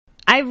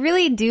I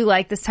really do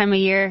like this time of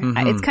year.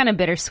 It's kind of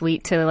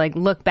bittersweet to like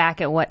look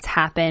back at what's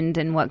happened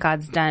and what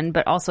God's done,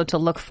 but also to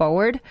look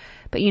forward.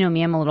 But you know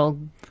me, I'm a little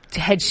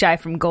head shy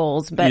from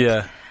goals,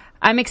 but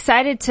I'm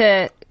excited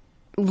to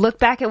look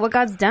back at what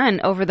God's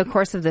done over the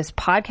course of this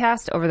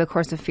podcast, over the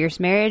course of Fierce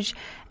Marriage,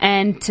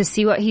 and to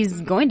see what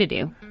he's going to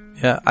do.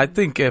 Yeah, I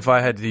think if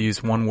I had to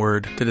use one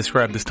word to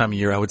describe this time of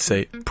year, I would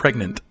say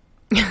pregnant.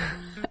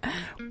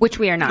 Which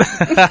we are not.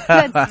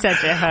 That's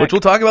such a hook. Which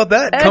we'll talk about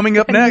that coming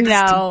up next.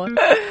 No,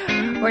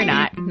 we're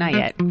not. Not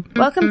yet.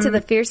 Welcome to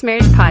the Fierce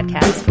Marriage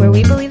Podcast, where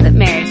we believe that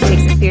marriage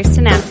takes a fierce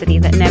tenacity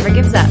that never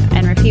gives up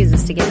and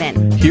refuses to give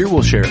in. Here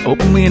we'll share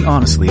openly and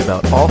honestly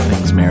about all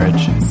things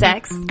marriage,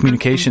 sex,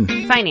 communication,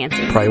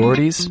 finances,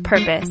 priorities,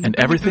 purpose, and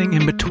everything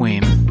in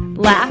between.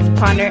 Laugh,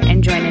 ponder,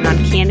 and join in on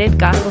candid,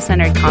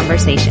 gospel-centered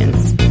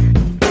conversations.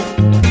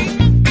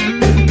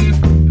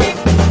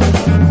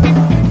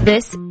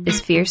 This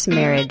is Fierce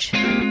Marriage.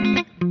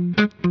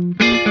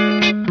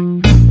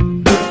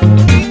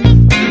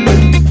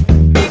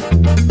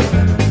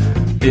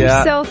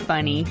 Yeah. You're so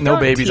funny. No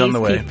babies on the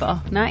way.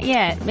 People. Not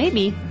yet.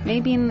 Maybe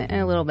in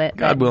a little bit.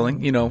 God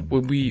willing, you know,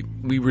 we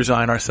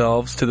resign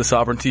ourselves to the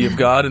sovereignty of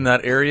God in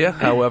that area.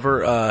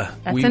 However,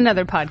 that's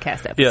another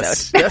podcast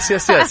episode.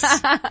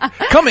 Yes.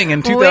 Coming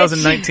in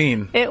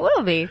 2019. It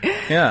will be.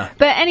 Yeah.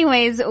 But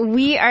anyways,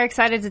 we are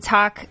excited to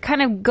talk,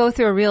 kind of go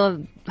through a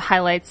real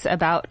highlights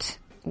about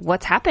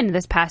what's happened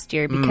this past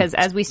year, because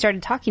as we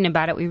started talking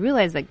about it, we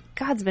realized that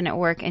God's been at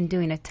work and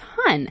doing a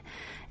ton.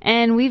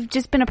 And we've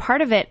just been a part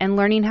of it and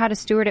learning how to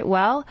steward it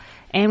well.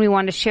 And we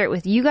wanted to share it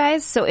with you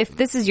guys. So if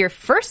this is your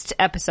first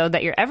episode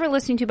that you're ever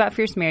listening to about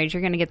Fierce Marriage,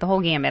 you're going to get the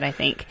whole gamut, I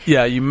think.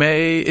 Yeah, you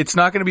may. It's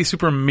not going to be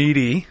super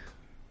meaty,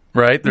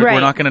 right? We're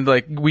not going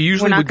to, we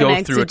usually would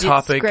go through a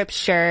topic.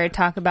 Scripture,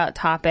 talk about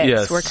topics.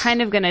 Yes. We're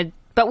kind of going to,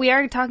 but we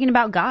are talking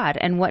about God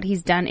and what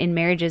he's done in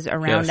marriages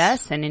around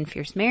us and in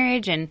Fierce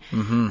Marriage and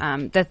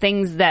the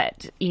things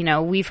that, you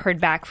know, we've heard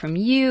back from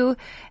you.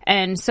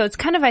 And so it's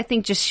kind of, I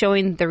think, just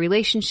showing the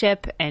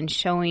relationship and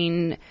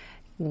showing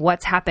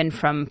what's happened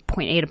from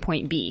point A to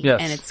point B.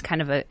 Yes. And it's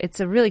kind of it's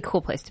a really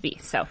cool place to be.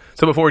 So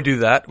before we do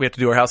that, we have to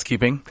do our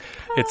housekeeping.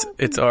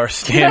 It's our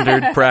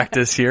standard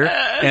practice here.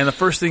 And the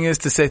first thing is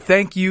to say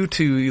thank you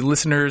to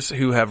listeners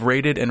who have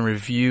rated and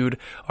reviewed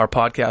our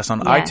podcast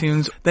on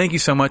iTunes. Thank you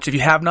so much. If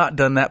you have not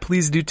done that,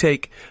 please do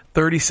take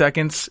 30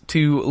 seconds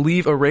to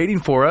leave a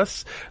rating for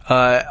us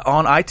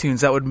on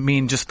iTunes. That would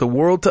mean just the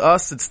world to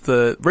us. It's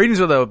the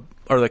ratings are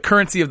the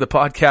currency of the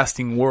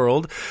podcasting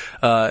world.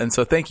 And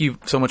so thank you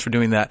so much for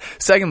doing that.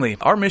 Secondly,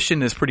 our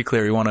mission is pretty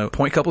clear. We want to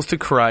point couples to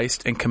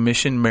Christ and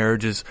commission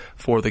marriages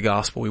for the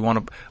gospel. We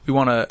want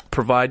to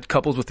provide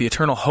couples with the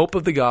eternal hope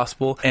of the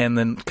gospel and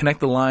then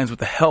connect the lines with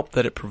the help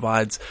that it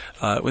provides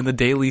in the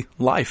daily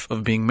life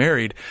of being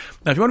married.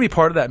 Now, if you want to be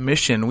part of that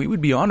mission, we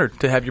would be honored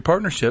to have your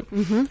partnership.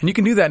 And you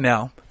can do that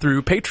now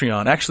through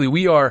Patreon. Actually,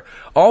 we are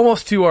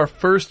almost to our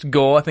first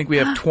goal. I think we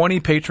have 20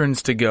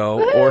 patrons to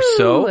go or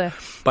so.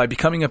 By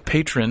becoming a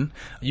patron,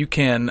 you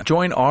can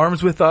join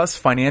arms with us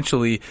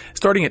financially,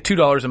 starting at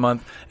 $2 a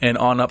month and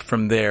on up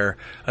from there.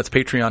 That's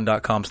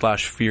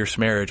patreon.com/fierce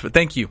marriage. But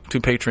thank you to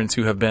patrons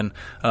who have been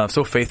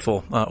so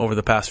faithful over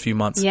the past few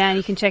months. Yeah, and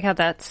you can check out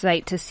that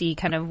site to see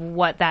kind of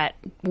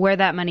where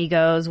that money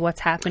goes, what's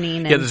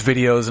happening. And there's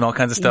videos and all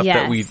kinds of stuff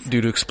that we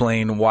do to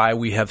explain why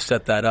we have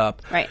set that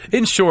up. Right.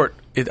 In short,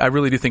 I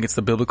really do think it's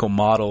the biblical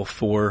model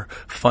for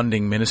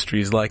funding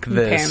ministries like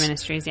this.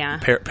 Para-ministries, yeah.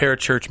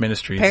 Parachurch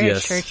ministries,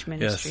 yes. Parachurch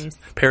ministries. Yes.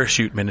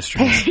 Parachute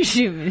ministries.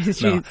 Parachute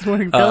ministries. No.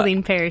 We're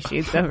building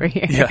parachutes over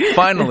here. Yeah.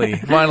 Finally,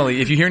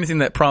 if you hear anything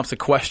that prompts a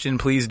question,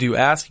 please do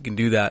ask. You can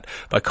do that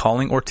by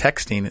calling or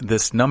texting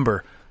this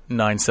number,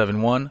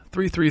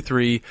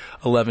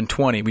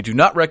 971-333-1120. We do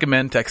not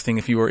recommend texting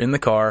if you are in the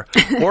car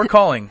or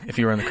calling if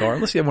you are in the car,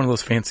 unless you have one of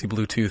those fancy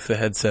Bluetooth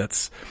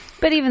headsets.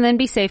 But even then,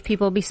 be safe,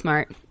 people. Be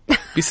smart.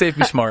 Be safe,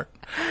 be smart.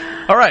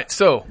 All right,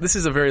 so this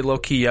is a very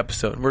low-key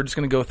episode. We're just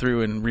going to go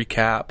through and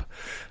recap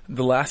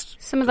the last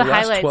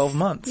 12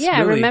 months. Yeah,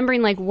 really.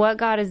 Remembering like what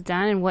God has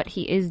done and what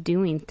he is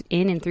doing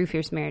in and through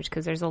Fierce Marriage,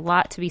 because there's a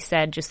lot to be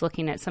said just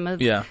looking at some of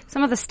the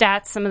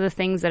stats, some of the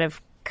things that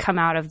have come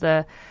out of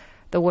the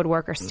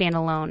woodwork or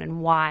standalone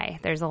and why.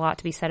 There's a lot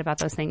to be said about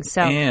those things.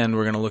 So, and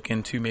we're going to look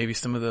into maybe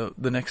some of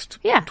the next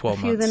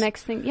 12 months. The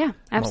next thing. Yeah,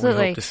 absolutely.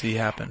 What we hope to see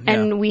happen.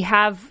 And we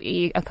have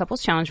a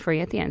couples challenge for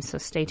you at the end, so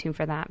stay tuned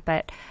for that.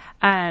 But,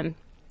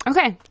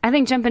 okay, I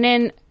think jumping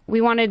in, we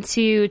wanted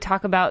to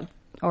talk about,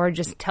 or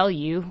just tell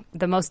you,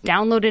 the most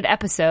downloaded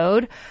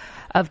episode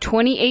of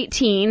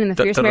 2018 in the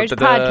Fierce Marriage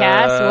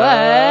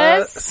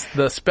Podcast was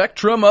The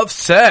Spectrum of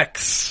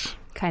Sex.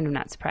 Kind of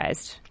not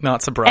surprised.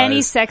 Not surprised.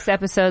 Any sex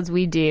episodes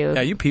we do.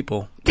 Yeah, you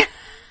people.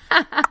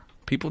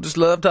 People just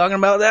love talking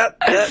about that.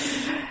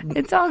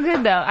 It's all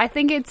good, though. I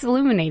think it's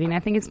illuminating. I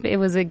think it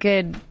was a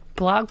good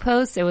blog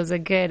post. It was a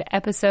good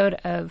episode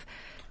of,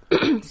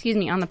 excuse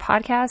me, on the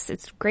podcast.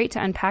 It's great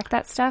to unpack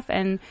that stuff.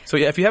 And so,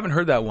 yeah, if you haven't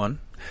heard that one,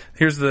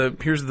 here's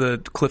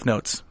the cliff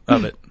notes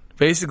of it.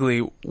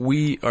 basically,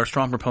 we are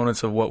strong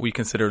proponents of what we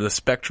consider the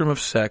spectrum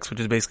of sex, which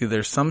is basically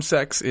there's some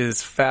sex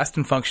is fast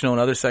and functional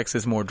and other sex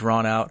is more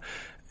drawn out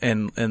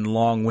and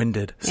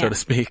long-winded, so to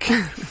speak.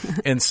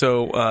 And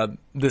so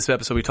this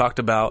episode we talked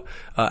about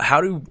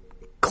how to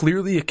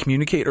clearly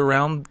communicate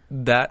around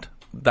that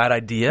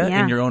idea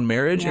in your own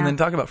marriage, and then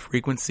talk about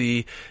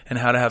frequency and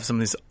how to have some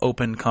of these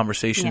open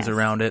conversations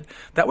around it.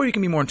 That way you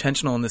can be more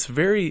intentional in this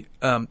very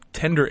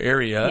tender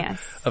area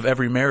of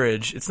every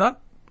marriage. It's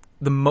not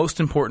the most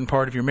important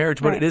part of your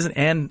marriage, but it is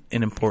an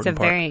important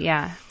part.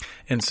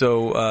 And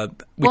so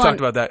we talked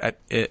about that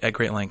at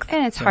great length.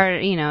 And it's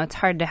hard, it's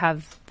hard to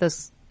have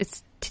those.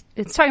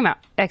 It's talking about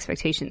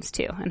expectations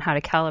too, and how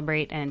to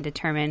calibrate and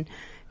determine,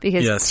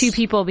 because two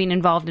people being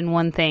involved in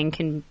one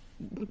thing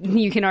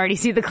you can already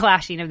see the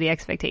clashing of the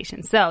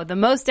expectations. So the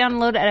most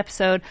downloaded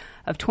episode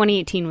of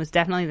 2018 was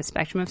definitely The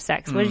Spectrum of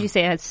Sex. What did you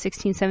say? It had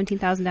 16,000,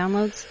 17,000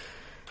 downloads?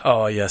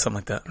 Oh, yeah, something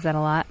like that. Is that a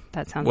lot?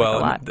 That sounds like a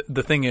lot.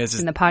 The thing is...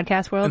 In the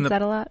podcast world, is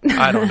that a lot?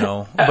 I don't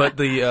know. But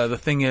the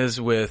thing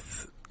is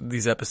with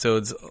these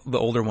episodes, the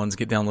older ones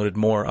get downloaded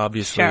more,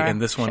 obviously.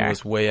 And this one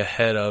was way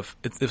ahead of...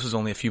 This was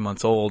only a few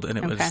months old, and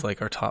it was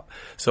like our top.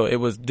 So it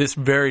was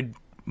very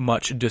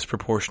much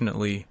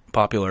disproportionately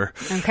popular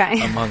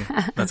among...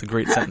 That's a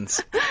great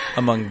sentence.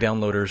 Among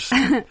downloaders,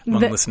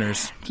 among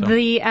listeners. So.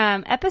 The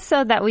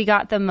episode that we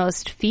got the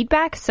most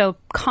feedback, so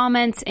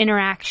comments,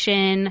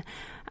 interaction...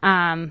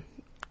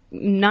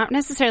 not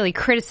necessarily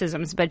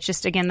criticisms, but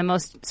just, again, the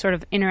most sort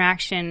of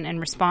interaction and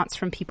response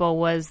from people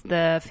was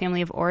the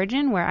family of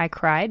origin, where I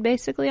cried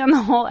basically on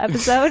the whole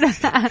episode.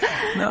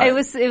 It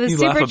was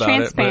super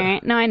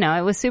transparent. No, I know.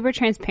 It was super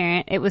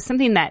transparent. It was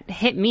something that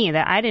hit me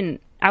that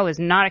I was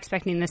not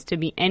expecting this to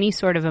be any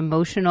sort of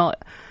emotional,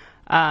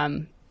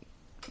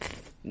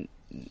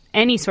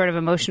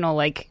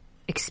 like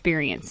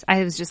experience.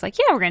 I was just like,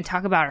 yeah, we're going to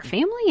talk about our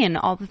family and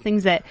all the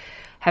things that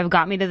have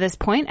got me to this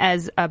point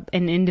as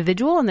an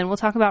individual, and then we'll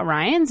talk about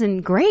Ryan's,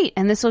 and great.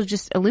 And this will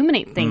just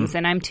illuminate things.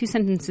 And I'm 2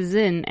 sentences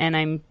in, and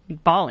I'm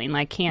bawling,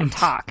 like can't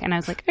talk. And I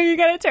was like, "Are you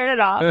gonna turn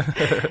it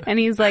off?" And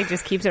he's like,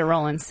 "Just keeps it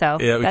rolling." So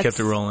yeah, we kept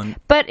it rolling.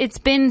 But it's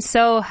been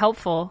so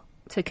helpful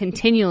to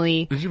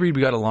continually. Did you read?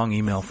 We got a long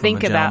email from a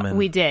gentleman.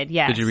 We did.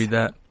 Yes. Did you read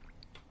that?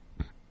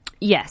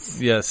 Yes.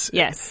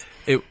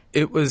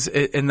 It was,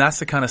 and that's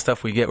the kind of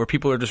stuff we get where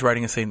people are just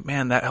writing and saying,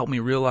 "Man, that helped me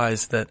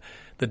realize that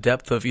the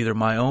depth of either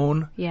my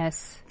own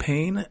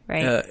pain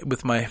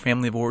with my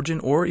family of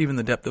origin, or even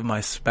the depth of my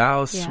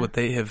spouse, what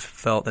they have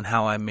felt, and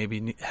how I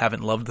maybe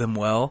haven't loved them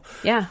well,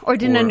 or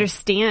didn't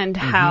understand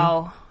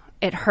how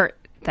it hurt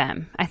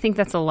them." I think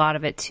that's a lot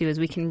of it too. Is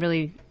we can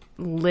really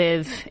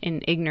live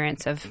in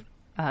ignorance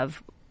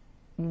of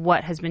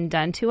what has been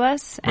done to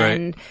us,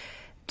 and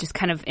just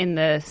kind of in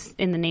the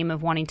name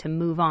of wanting to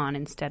move on,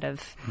 instead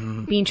of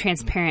being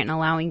transparent and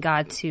allowing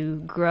God to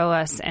grow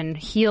us and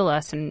heal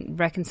us and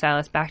reconcile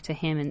us back to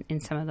Him in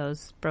some of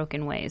those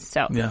broken ways.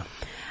 So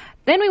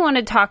then we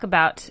wanted to talk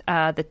about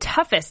the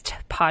toughest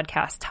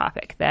podcast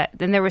topic.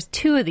 Then there was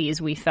 2 of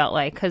these we felt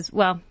like, because,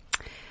 well,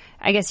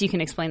 I guess you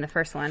can explain the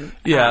first one.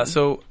 Yeah,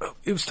 so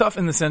it was tough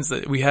in the sense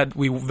that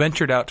we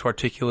ventured out to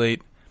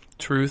articulate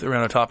truth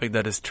around a topic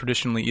that is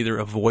traditionally either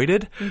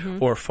avoided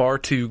or far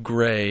too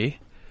gray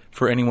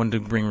for anyone to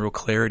bring real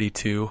clarity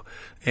to.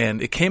 And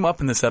it came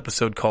up in this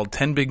episode called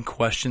 10 Big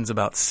Questions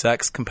About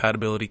Sex,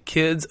 Compatibility,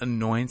 Kids,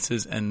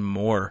 Annoyances, and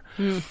More.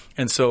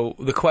 And so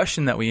the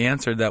question that we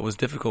answered that was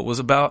difficult was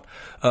about,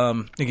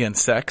 again,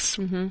 sex,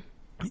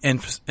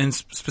 and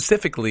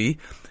specifically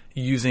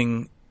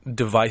using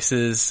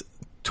devices,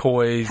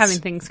 toys. Having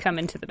things come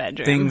into the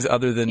bedroom. Things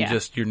other than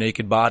just your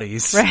naked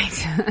bodies.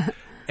 Right.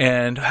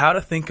 And how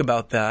to think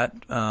about that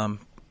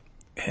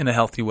in a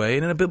healthy way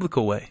and in a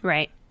biblical way.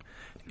 Right.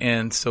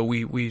 And so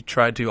we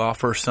tried to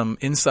offer some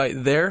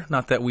insight there.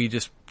 Not that we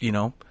just,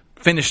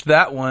 finished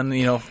that one,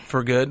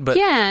 for good. But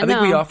I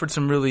think we offered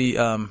some really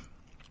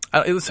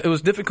it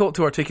was difficult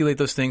to articulate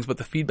those things, but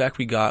the feedback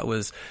we got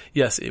was,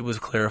 yes, it was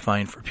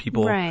clarifying for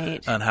people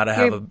on how to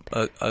have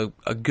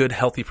a good,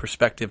 healthy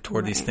perspective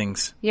toward these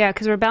things. Yeah,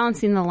 because we're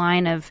balancing the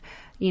line of,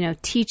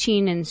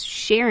 teaching and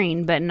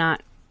sharing, but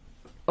not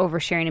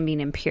oversharing and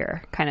being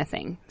impure kind of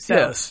thing. So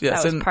yes.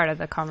 that was part of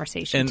the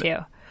conversation too.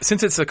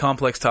 Since it's a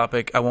complex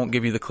topic, I won't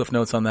give you the Cliff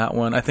Notes on that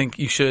one. I think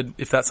you should,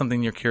 if that's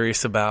something you're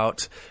curious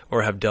about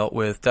or have dealt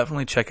with,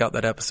 definitely check out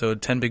that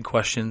episode, 10 Big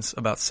Questions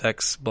About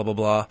Sex, blah, blah,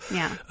 blah.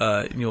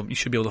 Yeah. You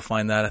should be able to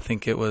find that. I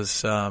think it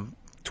was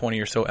 20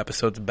 or so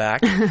episodes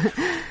back.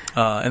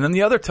 And then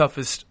the other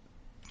toughest,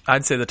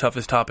 I'd say the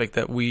toughest topic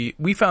that we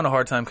found a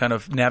hard time kind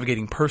of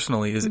navigating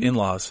personally is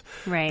in-laws.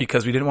 Right.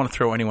 Because we didn't want to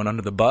throw anyone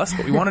under the bus,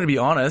 but we wanted to be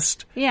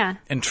honest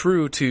and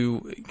true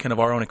to kind of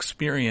our own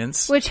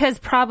experience. Which has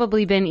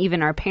probably been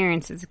even our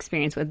parents'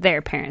 experience with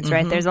their parents,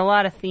 right? There's a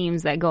lot of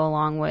themes that go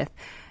along with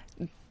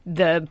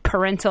the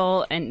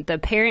parental and the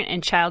parent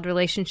and child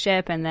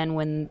relationship, and then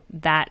when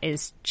that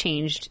is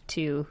changed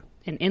to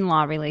an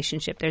in-law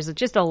relationship. There's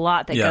just a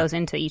lot that goes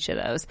into each of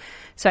those.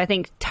 So I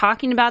think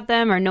talking about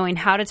them or knowing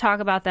how to talk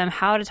about them,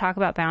 how to talk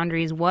about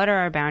boundaries, what are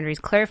our boundaries,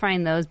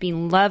 clarifying those,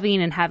 being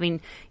loving and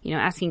having,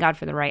 asking God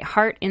for the right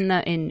heart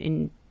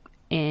in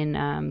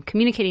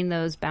communicating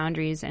those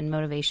boundaries and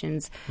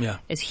motivations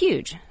is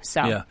huge.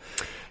 So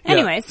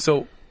anyways.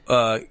 So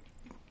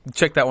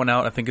check that one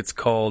out. I think it's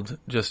called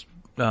just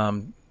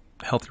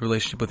healthy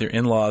relationship with your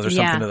in-laws or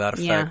something to that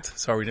effect.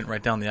 Sorry, we didn't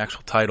write down the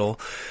actual title.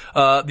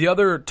 The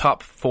other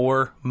top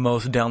 4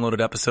 most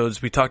downloaded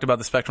episodes, we talked about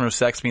the spectrum of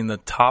sex being the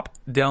top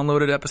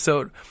downloaded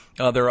episode.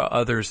 There are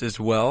others as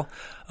well.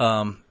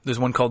 There's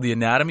one called The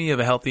Anatomy of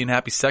a Healthy and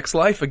Happy Sex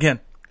Life. Again,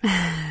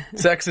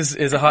 sex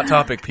is a hot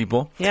topic,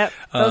 people. Yep.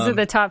 Those are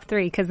the top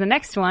 3, because the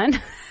next one.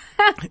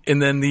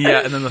 and then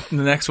the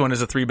next one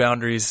is the 3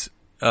 boundaries.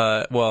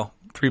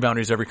 3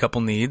 boundaries every couple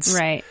needs.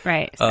 Right.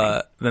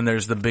 Then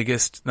there's the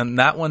biggest. Then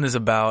that one is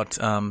about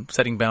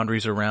setting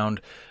boundaries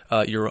around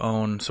your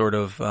own sort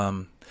of.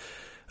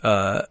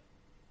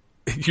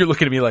 You're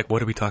looking at me like,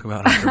 what are we talking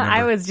about?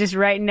 I was just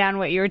writing down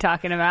what you were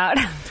talking about.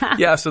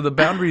 Yeah, so the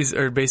boundaries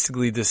are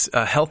basically this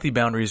healthy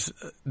boundaries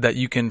that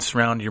you can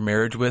surround your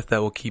marriage with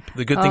that will keep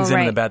the good things in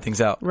and the bad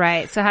things out.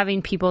 Right. So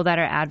having people that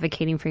are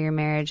advocating for your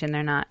marriage and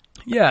they're not.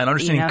 Yeah, and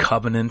understanding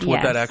covenant,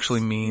 what that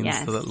actually means,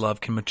 so that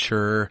love can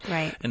mature,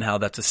 right, and how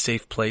that's a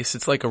safe place.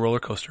 It's like a roller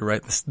coaster,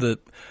 right? The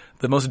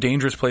most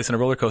dangerous place in a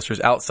roller coaster is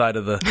outside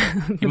of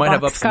the. You might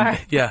have ups,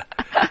 you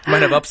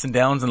might have ups and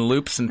downs and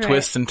loops and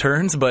twists and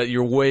turns, but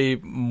you're way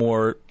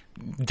more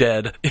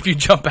dead if you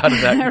jump out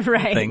of that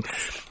thing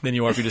than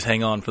you are if you just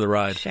hang on for the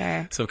ride.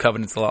 Sure. So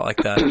covenant's a lot like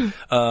that.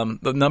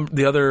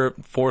 The other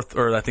fourth,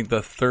 or I think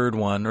the third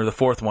one or the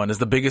fourth one, is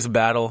the biggest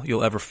battle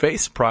you'll ever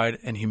face: pride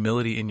and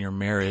humility in your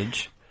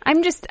marriage.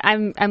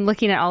 I'm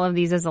looking at all of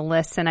these as a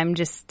list, and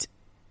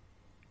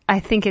I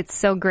think it's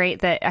so great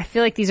that I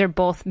feel like these are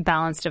both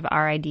balanced of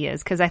our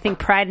ideas, because I think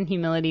pride and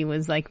humility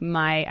was like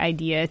my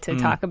idea to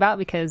talk about,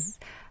 because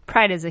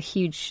pride is a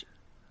huge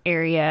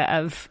area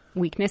of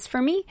weakness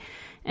for me.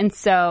 And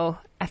so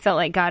I felt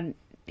like God,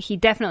 he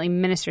definitely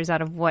ministers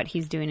out of what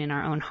he's doing in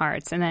our own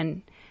hearts. And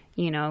then,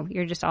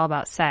 you're just all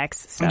about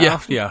sex. So.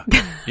 Yeah.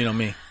 You know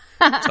me.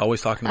 It's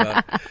always talking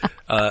about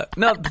it.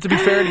 No, but to be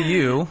fair to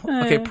you,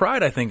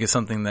 pride I think is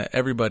something that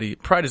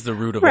pride is the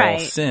root of all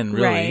sin,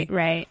 really.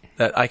 Right.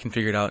 That I can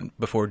figure it out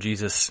before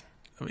Jesus.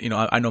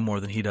 I know more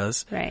than he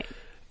does. Right.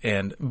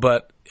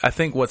 But I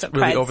think what's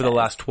really over the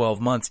last 12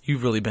 months,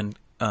 you've really been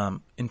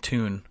in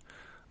tune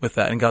with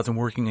that, and God's been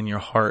working in your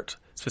heart,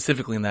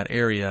 specifically in that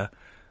area.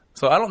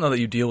 So I don't know that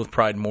you deal with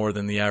pride more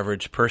than the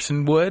average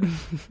person would,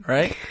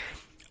 right?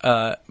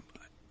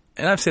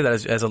 And I say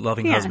that as a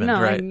loving husband,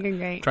 right? You're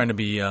great. Trying to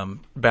be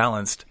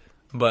balanced.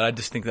 But I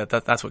just think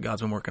that's what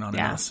God's been working on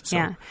in us. So.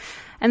 Yeah.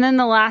 And then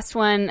the last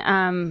one,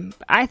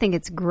 I think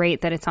it's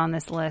great that it's on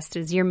this list,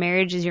 is your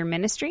marriage is your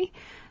ministry.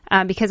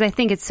 Because I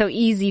think it's so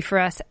easy for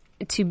us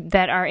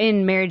that are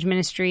in marriage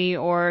ministry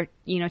or,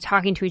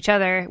 talking to each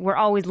other. We're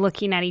always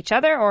looking at each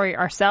other or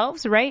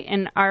ourselves, right?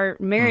 And our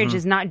marriage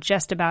is not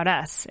just about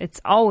us.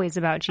 It's always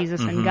about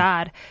Jesus and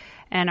God,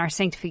 and our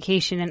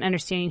sanctification and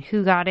understanding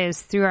who God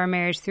is through our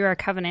marriage, through our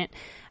covenant.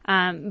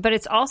 But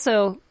it's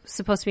also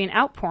supposed to be an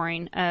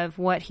outpouring of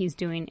what he's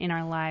doing in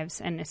our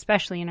lives, and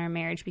especially in our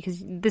marriage,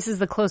 because this is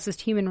the closest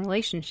human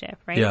relationship,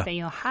 right, that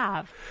you'll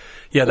have.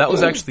 Yeah, that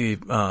was actually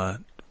the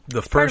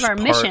first part of our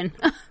mission.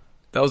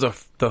 That was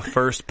the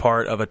first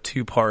part of a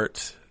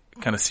 2-part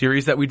kind of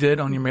series that we did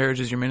on your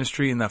marriage as your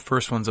ministry, and that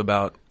first one's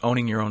about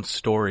owning your own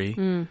story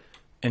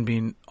and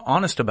being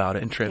honest about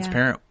it and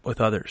transparent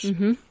with others.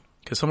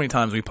 Because so many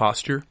times we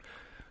posture,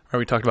 or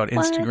we talked about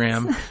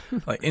Instagram,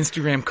 like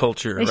Instagram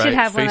culture, they right? Should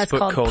have Facebook one that's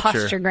called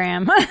culture.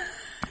 Posturegram.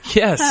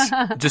 Yes.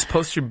 Just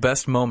post your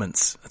best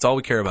moments. That's all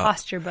we care about.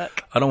 Posture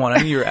book. I don't want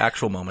any of your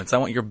actual moments. I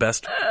want your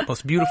best,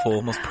 most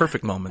beautiful, most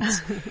perfect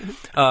moments.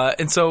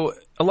 And so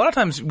a lot of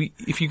times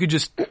if you could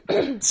just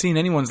see in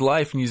anyone's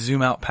life and you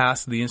zoom out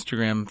past the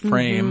Instagram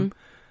frame,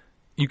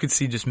 you could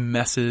see just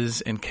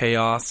messes and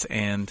chaos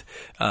and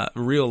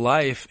real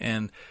life.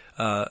 And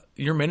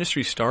your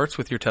ministry starts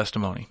with your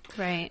testimony,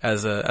 right?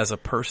 As a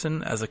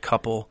person, as a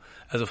couple,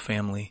 as a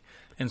family.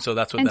 And so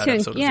that's what that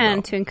episode is about.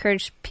 And to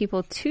encourage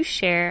people to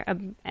share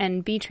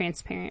and be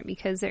transparent,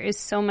 because there is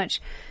so much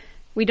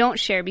we don't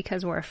share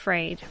because we're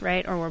afraid,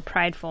 right? Or we're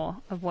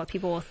prideful of what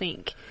people will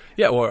think.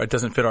 Yeah, or it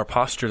doesn't fit our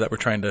posture that we're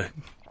trying to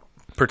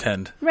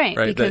pretend. Right,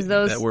 because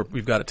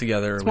we've got it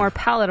together. It's more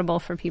palatable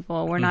for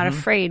people. We're not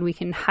afraid. We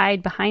can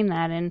hide behind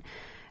that. And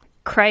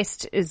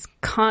Christ is,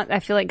 I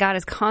feel like God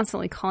is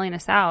constantly calling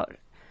us out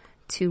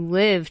to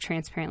live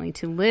transparently,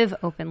 to live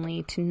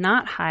openly, to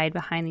not hide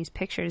behind these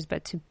pictures,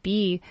 but to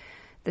be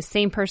the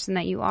same person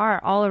that you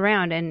are all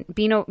around. And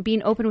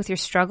being open with your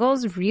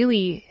struggles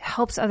really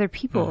helps other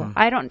people.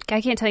 I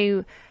can't tell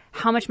you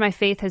how much my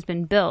faith has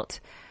been built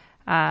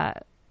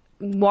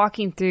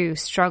walking through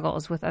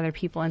struggles with other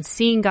people and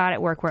seeing God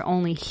at work where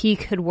only he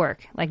could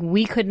work. Like,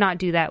 we could not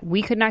do that.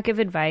 We could not give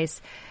advice.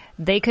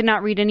 They could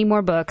not read any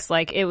more books.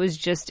 Like, it was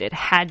just, it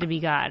had to be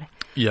God.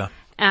 Yeah.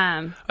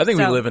 I think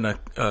we live in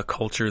a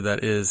culture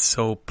that is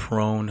so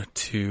prone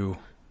to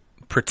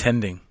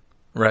pretending,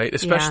 right?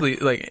 Especially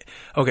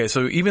okay,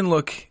 so even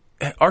look,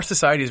 our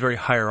society is very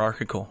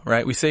hierarchical,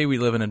 right? We say we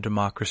live in a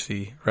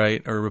democracy,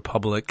 right? Or a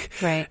republic,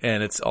 right?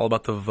 And it's all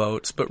about the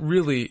votes, but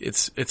really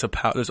it's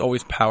there's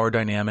always power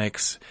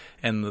dynamics,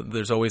 and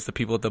there's always the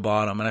people at the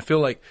bottom. And I feel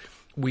like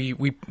we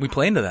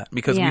play into that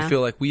because we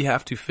feel like we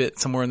have to fit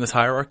somewhere in this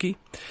hierarchy,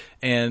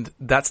 and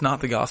that's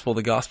not the gospel.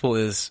 The gospel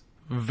is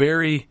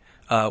very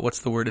what's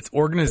the word? It's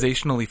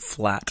organizationally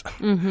flat.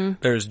 Mm-hmm.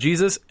 There's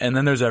Jesus, and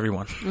then there's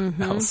everyone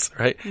else,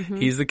 right? Mm-hmm.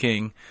 He's the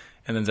king,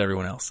 and then there's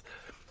everyone else.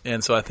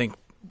 And so I think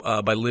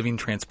by living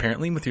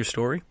transparently with your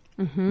story,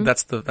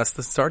 that's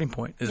the starting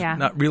point. Is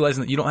not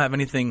realizing that you don't have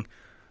anything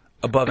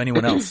above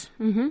anyone else.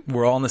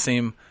 We're all in the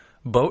same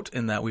boat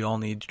in that we all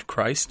need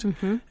Christ,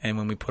 and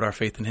when we put our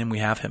faith in Him, we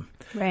have Him.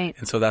 Right.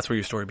 And so that's where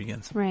your story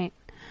begins. Right.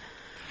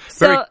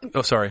 So,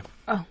 sorry.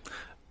 Oh.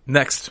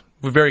 Next,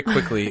 very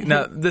quickly.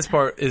 Now, this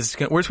part is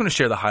we're just going to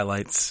share the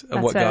highlights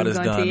of what God has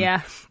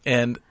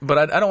done. But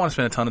I don't want to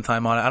spend a ton of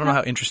time on it. I don't know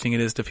how interesting it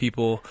is to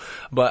people,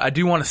 but I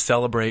do want to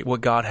celebrate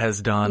what God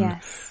has done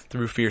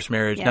through Fierce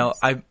Marriage. Yes.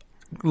 Now,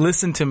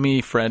 listen to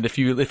me, friend. If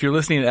you're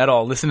listening at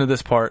all, listen to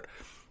this part.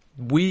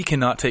 We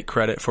cannot take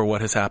credit for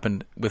what has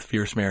happened with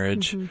Fierce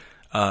Marriage.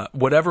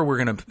 Whatever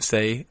we're going to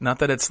say, not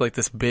that it's like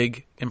this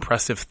big,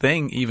 impressive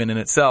thing even in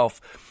itself,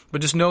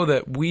 but just know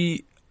that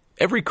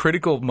every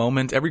critical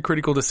moment, every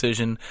critical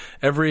decision,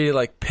 every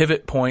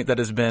pivot point that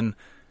has been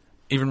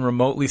even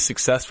remotely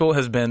successful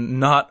has been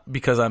not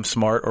because I'm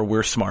smart or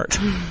we're smart.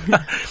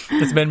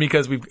 It's been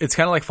because it's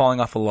kind of like falling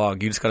off a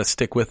log. You just got to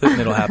stick with it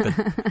and it'll happen.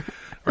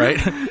 Right?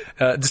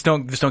 Just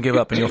don't give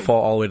up and you'll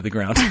fall all the way to the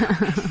ground.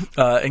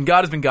 And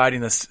God has been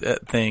guiding this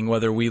thing,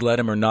 whether we let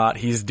Him or not.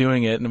 He's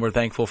doing it, and we're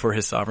thankful for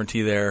His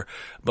sovereignty there.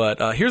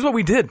 But here's what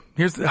we did.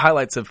 Here's the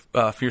highlights of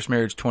Fierce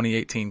Marriage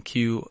 2018.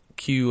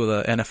 Cue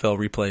the NFL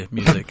replay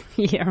music.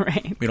 Yeah,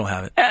 right. We don't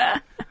have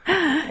it.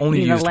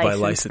 Only used by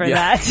license. For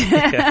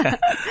that.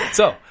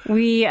 So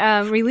we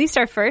released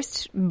our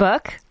first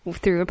book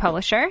through a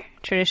publisher,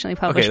 traditionally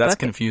published. Okay, that's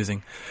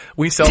confusing.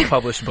 We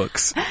self-publish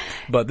books,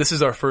 but this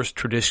is our first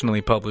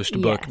traditionally published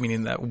book,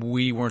 meaning that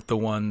we weren't the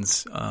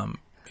ones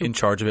in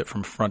charge of it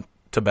from front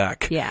to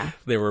back. Yeah,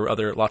 there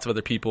were lots of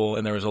other people,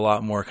 and there was a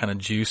lot more kind of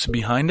juice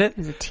behind it.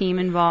 There's a team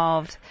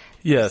involved.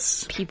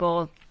 Yes,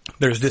 people.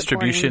 There's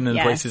distribution in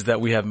places that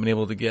we haven't been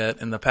able to get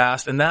in the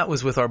past. And that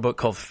was with our book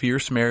called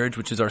Fierce Marriage,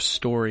 which is our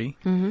story.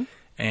 Mm-hmm.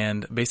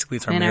 And basically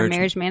it's our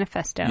marriage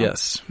manifesto.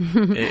 Yes.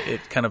 It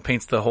kind of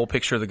paints the whole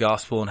picture of the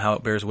gospel and how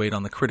it bears weight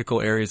on the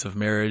critical areas of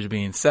marriage,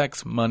 being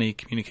sex, money,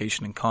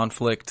 communication, and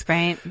conflict.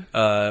 Right.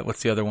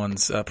 What's the other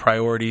ones?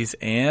 Priorities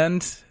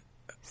and...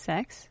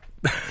 Sex?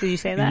 Did you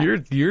say that?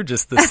 You're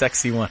just the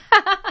sexy one.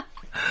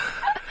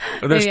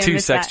 There's 2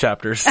 sex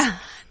chapters.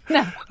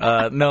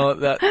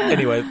 No.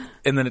 Anyway,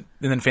 and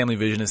then family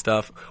vision and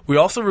stuff. We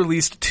also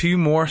released 2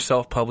 more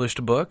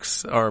self-published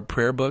books, our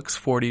prayer books,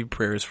 40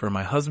 prayers for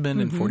my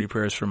husband and 40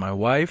 prayers for my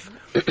wife.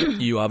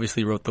 You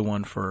obviously wrote the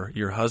one for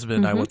your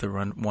husband. I wrote the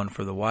one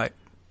for the wife.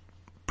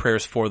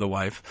 Prayers for the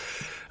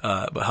wife.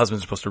 But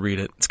husband's supposed to read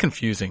it. It's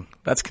confusing.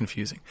 That's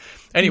confusing.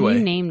 Anyway.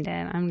 You named it.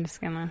 I'm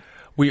just gonna...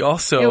 It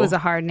was a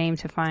hard name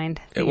to find.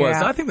 It was.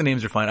 I think the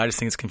names are fine. I just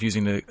think it's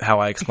confusing to how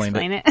I explain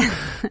it.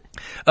 it.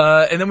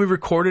 And then we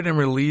recorded and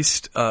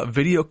released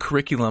video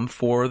curriculum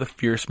for the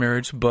Fierce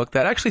Marriage book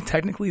that actually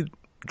technically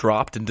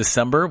dropped in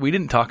December. We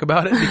didn't talk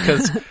about it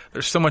because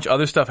there's so much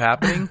other stuff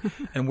happening,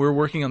 and we're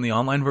working on the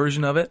online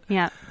version of it.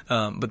 Yeah.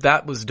 But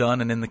that was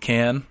done and in the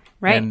can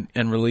and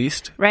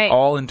released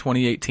all in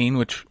 2018,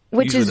 which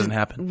usually doesn't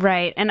happen.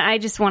 Right. And I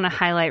just want to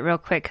highlight real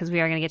quick because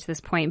we are going to get to this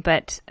point.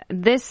 But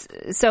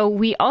so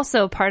we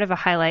also, part of a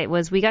highlight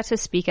was we got to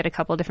speak at a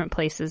couple different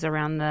places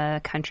around the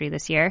country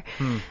this year.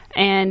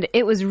 And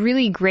it was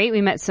really great.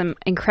 We met some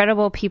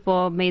incredible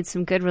people, made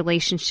some good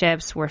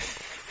relationships, were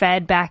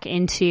fed back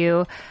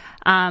into.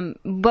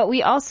 But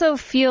we also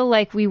feel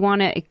like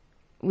but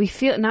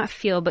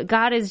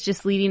God is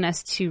just leading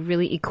us to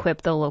really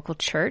equip the local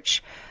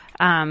church.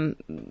 Kind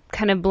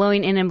of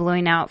blowing in and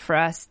blowing out for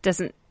us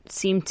doesn't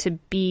seem to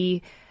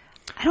be,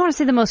 I don't want to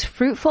say the most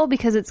fruitful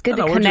because it's good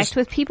to connect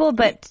with people,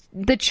 but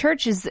the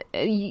church is,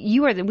 we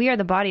are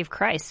the body of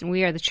Christ and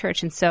we are the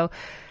church. And so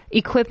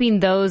equipping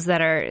those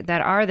that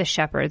are the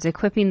shepherds,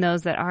 equipping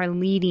those that are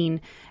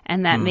leading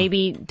and that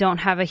maybe don't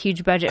have a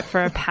huge budget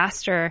for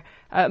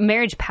a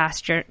marriage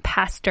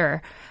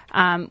pastor,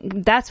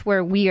 that's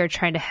where we are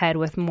trying to head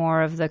with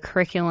more of the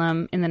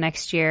curriculum in the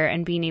next year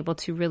and being able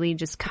to really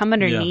just come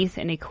underneath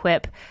and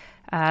equip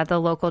the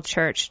local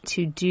church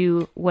to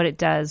do what it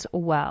does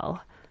well.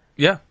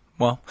 Yeah.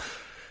 Well,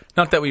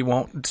 not that we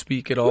won't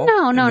speak at all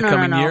in the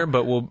coming year,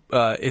 but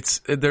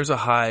there's a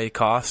high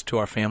cost to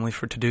our family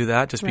to do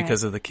that just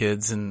because of the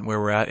kids and where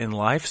we're at in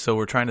life. So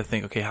we're trying to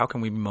think, okay, how can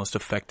we be most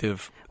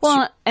effective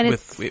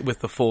with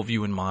the full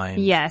view in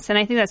mind? Yes. And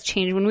I think that's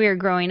changed. When we were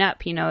growing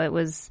up, it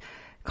was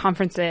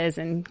conferences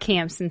and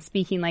camps and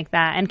speaking like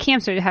that. And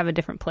camps have a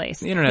different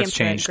place. The internet's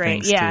changed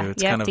things too.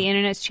 The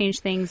internet's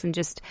changed things and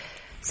just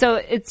So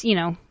it's,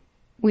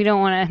 we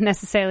don't want to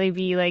necessarily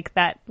be like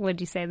that,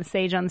 what'd you say, the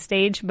sage on the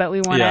stage, but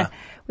we want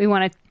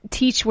to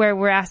teach where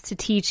we're asked to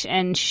teach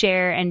and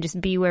share and just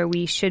be where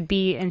we should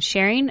be and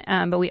sharing.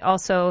 But we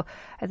also,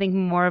 I think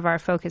more of our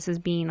focus is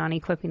being on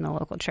equipping the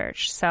local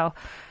church. So,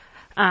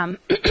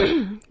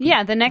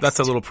 the next... That's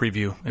a little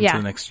preview into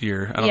the next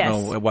year. I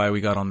don't know why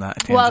we got on that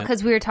tangent. Well,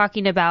 because we were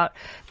talking about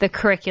the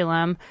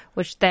curriculum,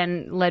 which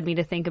then led me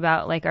to think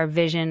about like our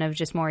vision of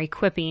just more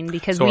equipping,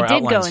 because so we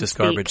did go and just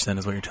speak. Garbage then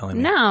is what you're telling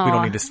me. No. We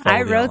don't need to follow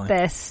I the wrote outline.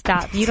 this.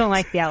 Stop. You don't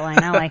like the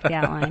outline. I like the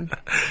outline.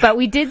 But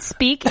we did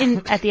speak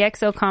at the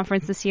XO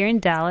conference this year in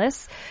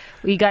Dallas.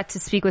 We got to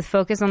speak with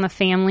Focus on the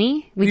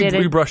Family.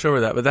 We brushed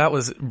over that, but that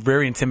was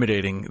very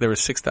intimidating. There were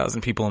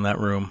 6,000 people in that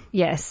room.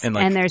 Yes. And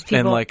there's people.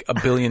 And like a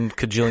billion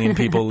kajillion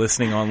people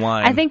listening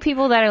online. I think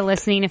people that are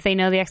listening, if they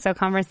know the XO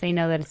conference, they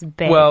know that it's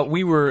big. Well,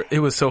 it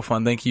was so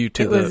fun. Thank you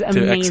to the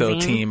amazing.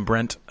 XO team.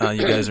 Brent,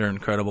 you guys are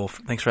incredible.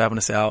 Thanks for having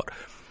us out.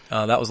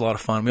 That was a lot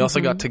of fun. We also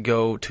got to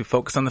go to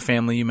Focus on the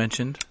Family, you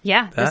mentioned.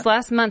 Yeah, this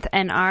last month.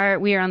 And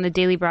we are on the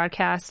daily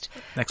broadcast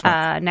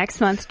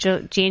next month,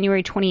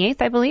 January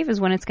 28th, I believe,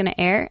 is when it's going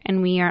to air.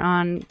 And we are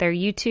on their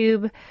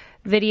YouTube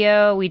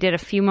video. We did a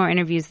few more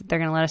interviews that they're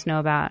going to let us know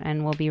about,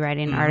 and we'll be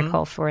writing an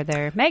article for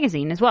their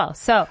magazine as well.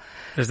 So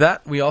there's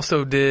that. We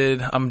also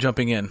did, I'm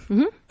jumping in.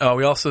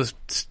 We also,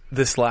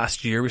 this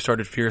last year, we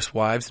started Fierce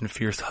Wives and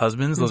Fierce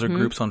Husbands. Those are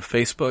groups on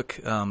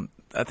Facebook.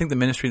 I think the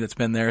ministry that's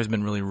been there has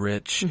been really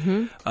rich. You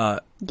guys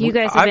have been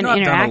interactive. I've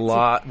not done a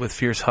lot with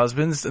Fierce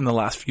Husbands in the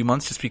last few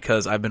months just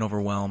because I've been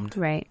overwhelmed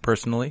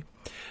personally.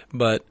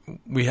 But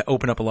we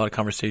open up a lot of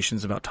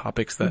conversations about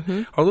topics that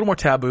are a little more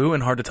taboo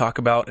and hard to talk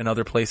about in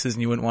other places,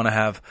 and you wouldn't want to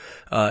have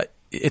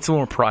it's a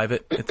little more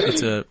private.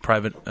 It's a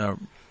private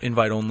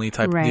invite-only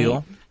type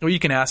deal. Or you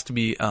can ask to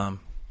be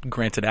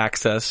granted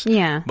access,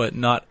 but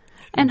not...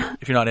 And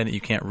if you're not in it, you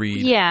can't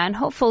read. Yeah, and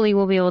hopefully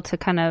we'll be able to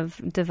kind of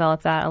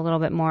develop that a little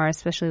bit more,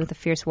 especially with the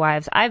Fierce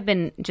Wives. I've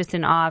been just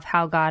in awe of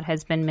how God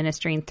has been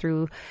ministering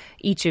through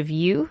each of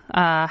you,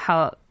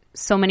 how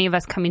so many of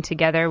us coming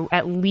together,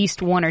 at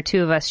least one or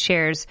two of us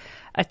shares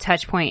a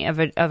touch point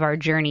of our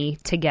journey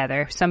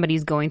together.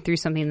 Somebody's going through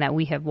something that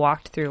we have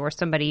walked through, or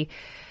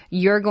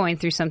you're going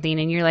through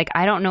something and you're like,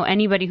 I don't know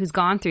anybody who's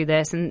gone through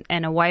this. And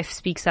a wife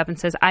speaks up and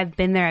says, I've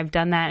been there, I've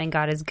done that, and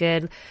God is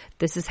good.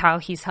 This is how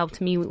he's helped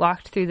me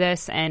walk through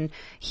this, and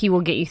he will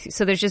get you through.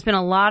 So there's just been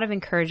a lot of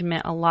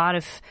encouragement, a lot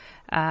of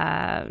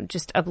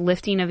just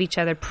uplifting of each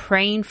other,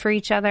 praying for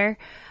each other.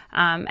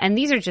 And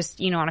these are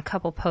just, on a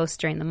couple posts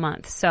during the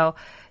month. So,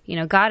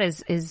 God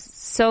is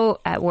so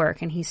at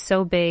work, and he's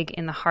so big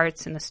in the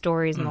hearts and the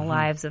stories and the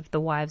lives of the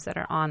wives that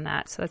are on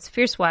that. So that's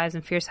Fierce Wives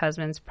and Fierce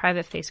Husbands,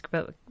 private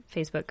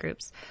Facebook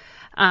groups.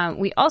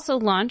 We also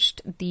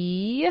launched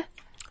the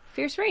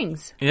Fierce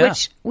Rings,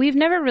 which we've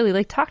never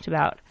really talked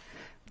about.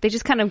 They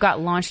just kind of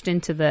got launched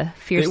into the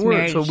Fierce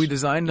marriage so we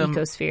designed them.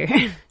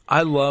 Ecosphere.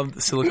 I love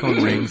the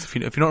silicone rings. If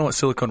you don't know what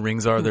silicone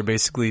rings are, they're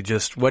basically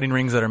just wedding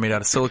rings that are made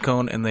out of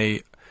silicone, and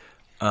they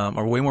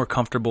are way more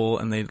comfortable,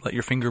 and they let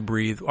your finger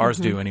breathe. Ours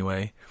do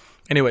anyway.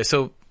 Anyway,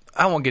 so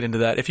I won't get into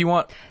that. If you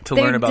want to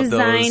learn about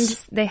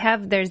those, they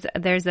have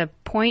there's a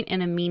point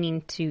and a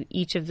meaning to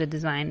each of the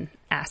design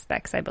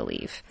aspects, I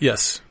believe.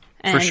 Yes,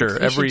 and for sure.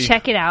 You should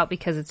check it out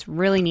because it's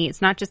really neat.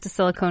 It's not just a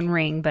silicone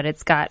ring, but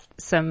it's got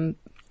some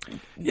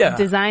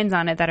designs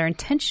on it that are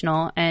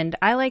intentional, and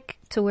I like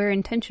to wear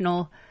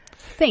intentional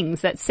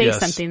things that say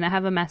something, that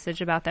have a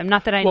message about them.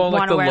 Not that I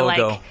want to wear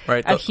logo,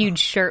 a huge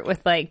shirt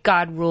with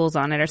God rules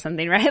on it or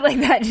something, right? Like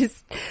that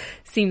just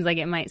seems like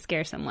it might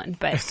scare someone.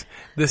 But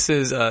this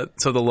is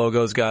so the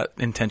logo's got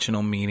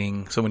intentional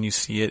meaning. So when you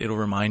see it, it'll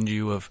remind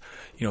you of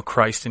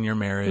Christ in your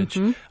marriage.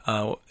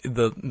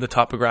 The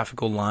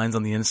topographical lines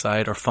on the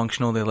inside are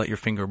functional. They let your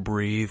finger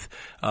breathe.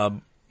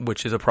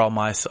 Which is a problem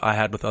I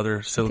had with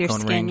other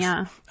silicone rings.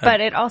 Yeah.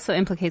 But it also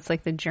implicates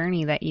the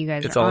journey that you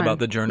guys are on. It's all about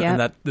the journey. Yep.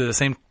 And the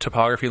same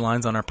topography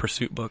lines on our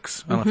Pursuit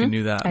books. I don't know if you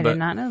knew that. I did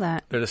not know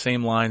that. They're the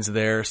same lines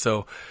there.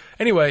 So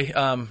anyway,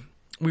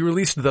 we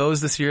released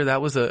those this year.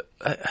 That was it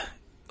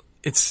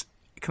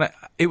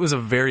was a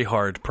very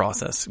hard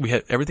process.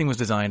 Everything was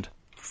designed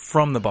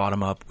from the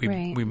bottom up.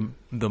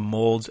 The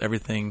molds,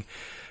 everything.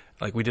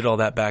 We did all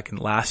that back in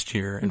last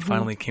year and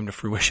finally came to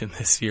fruition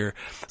this year.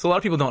 So a lot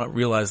of people don't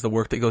realize the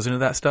work that goes into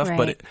that stuff,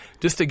 but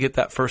just to get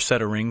that first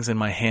set of rings in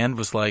my hand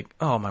was like,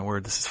 oh my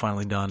word, this is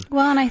finally done.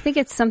 Well, and I think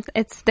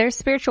there's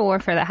spiritual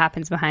warfare that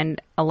happens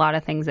behind a lot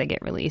of things that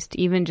get released,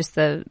 even just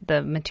the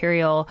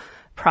material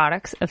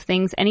products of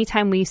things.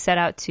 Anytime we set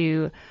out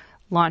to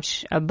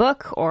launch a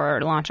book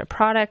or launch a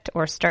product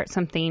or start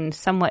something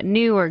somewhat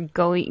new or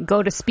go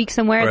to speak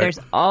somewhere, it's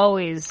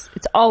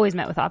always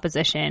met with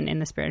opposition in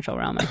the spiritual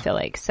realm, I feel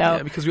like. So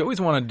yeah, because we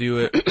always want to do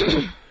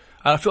it.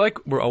 I feel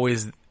like we're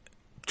always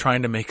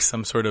trying to make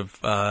some sort of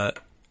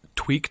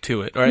tweak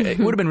to it. Right? It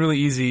would have been really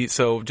easy.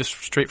 So just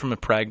straight from a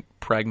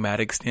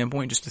pragmatic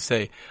standpoint, just to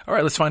say, all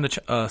right, let's find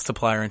a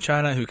supplier in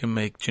China who can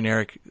make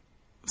generic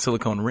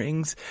silicone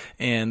rings,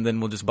 and then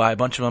we'll just buy a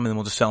bunch of them, and then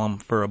we'll just sell them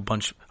for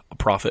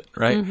profit,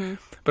 right?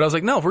 But I was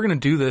like, no, if we're going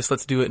to do this,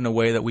 let's do it in a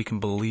way that we can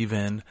believe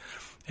in.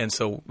 And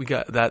so we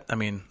got that. I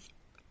mean,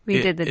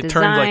 we did the it design.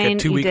 turned like a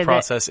 2-week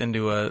process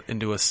into a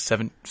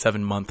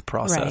 7-month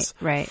process.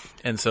 Right.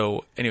 And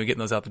so anyway, getting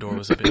those out the door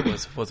was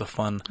a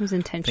fun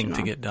thing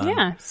to get done.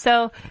 Yeah.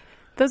 So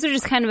those are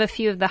just kind of a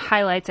few of the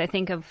highlights, I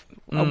think, of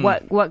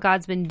what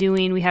God's been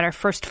doing. We had our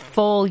first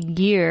full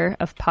year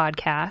of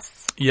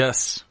podcasts.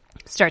 Yes.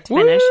 Start to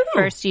finish,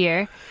 Woo! first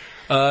year.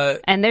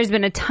 And there's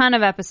been a ton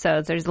of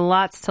episodes. There's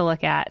lots to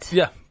look at.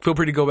 Yeah. Feel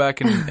free to go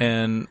back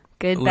and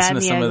Good, listen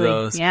bad, to some ugly. of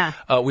those. Yeah.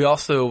 We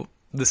also,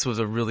 this was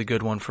a really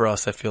good one for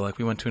us, I feel like.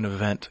 We went to an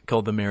event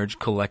called the Marriage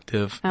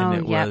Collective, and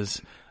it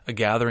was a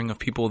gathering of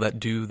people that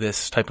do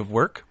this type of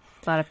work.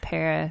 A lot of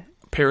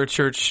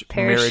parachurch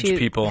marriage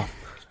people.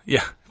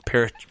 Yeah.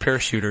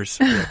 Parachuters.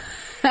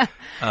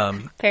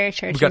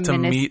 Parachurch. We got to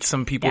meet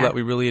some people that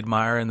we really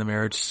admire in the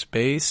marriage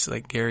space.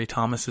 Like Gary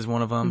Thomas is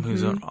one of them,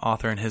 who's an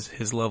author, and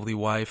his lovely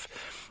wife.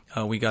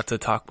 We got to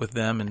talk with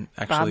them, and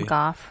actually Bob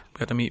Goff. We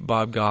got to meet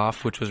Bob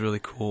Goff, which was really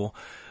cool.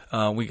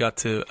 We got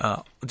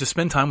to just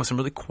spend time with some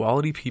really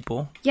quality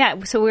people.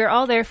 Yeah, so we were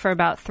all there for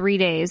about 3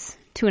 days,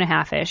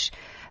 2.5-ish.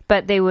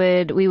 But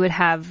we would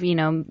have,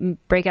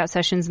 breakout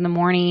sessions in the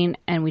morning,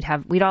 and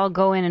we'd all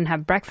go in and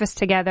have breakfast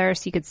together,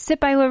 so you could sit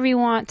by whoever you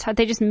want.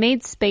 They just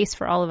made space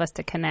for all of us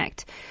to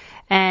connect,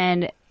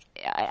 and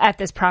at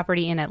this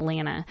property in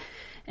Atlanta,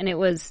 and it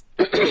was,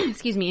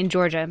 in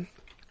Georgia.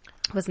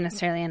 It wasn't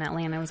necessarily in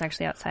Atlanta. It was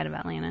actually outside of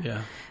Atlanta.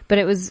 Yeah. But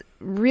it was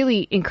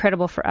really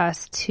incredible for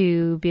us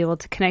to be able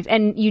to connect.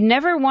 And you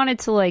never wanted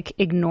to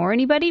ignore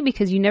anybody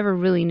because you never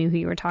really knew who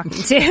you were talking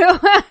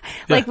to.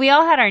 We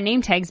all had our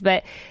name tags,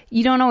 but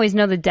you don't always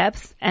know the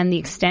depth and the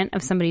extent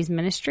of somebody's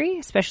ministry,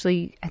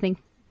 especially I think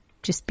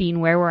just being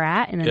where we're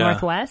at in the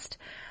Northwest.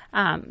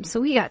 So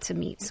we got to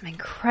meet some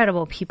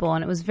incredible people,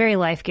 and it was very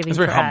life-giving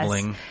for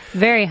us.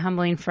 Very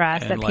humbling for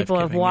us that people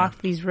have walked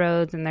these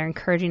roads, and they're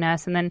encouraging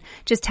us. And then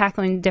just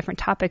tackling different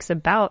topics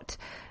about,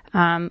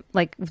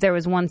 there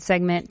was one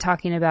segment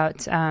talking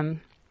about, why am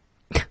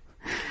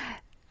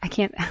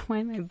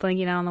I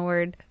blanking out on the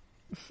word?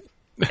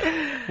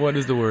 What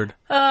is the word?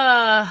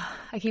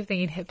 I keep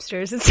thinking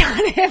hipsters. It's not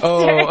hipsters.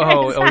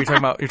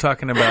 Oh, you're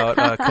talking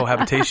about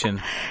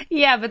cohabitation.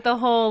 Yeah, but the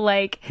whole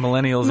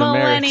millennials and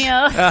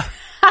marriage.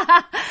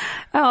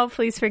 Oh,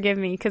 please forgive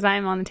me because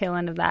I'm on the tail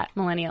end of that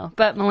millennial.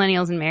 But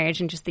millennials and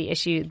marriage and just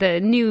the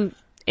new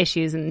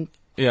issues and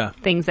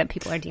things that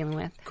people are dealing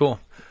with. Cool.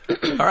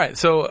 All right.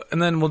 So,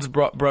 and then we'll just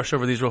brush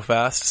over these real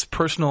fast. It's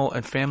personal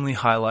and family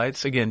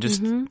highlights. Again,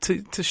 just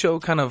to show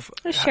kind of...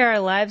 Let's share our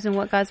lives and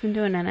what God's been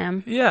doing in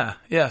them. Yeah.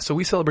 Yeah. So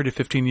we celebrated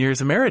 15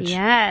 years of marriage.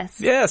 Yes.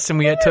 Yes. And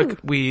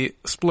we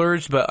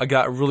splurged, but I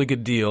got a really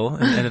good deal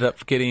and ended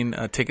up getting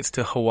tickets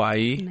to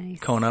Hawaii,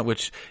 Kona,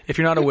 which if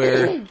you're not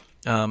aware...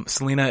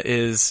 Selena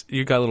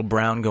you got a little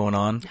brown going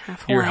on.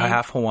 You're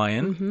half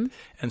Hawaiian.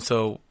 And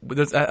so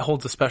that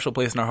holds a special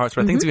place in our hearts.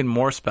 But I think it's even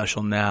more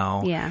special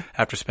now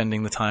after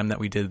spending the time that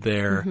we did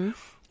there.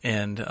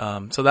 And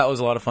so that was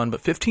a lot of fun.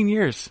 But 15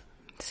 years.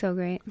 So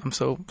great. I'm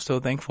so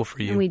thankful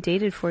for you. And we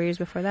dated 4 years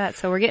before that.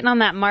 So we're getting on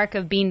that mark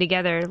of being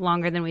together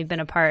longer than we've been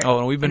apart. Oh,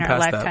 and we've been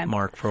past that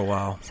mark for a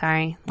while.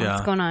 Sorry.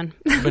 What's going on?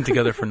 We've been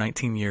together for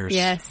 19 years.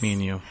 Yes. Me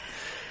and you.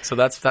 So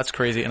that's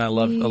crazy, and I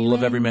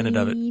love every minute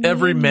of it.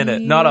 Every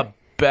minute, not a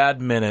bad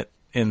minute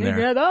in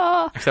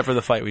there, except for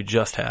the fight we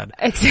just had.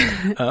 It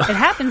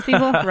happens,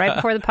 people, right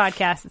before the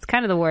podcast. It's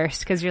kind of the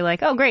worst because you're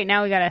like, oh, great,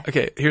 now we gotta.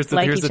 Okay, here's the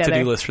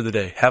to-do list for the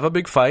day: have a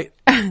big fight,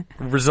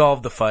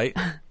 resolve the fight,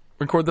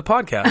 record the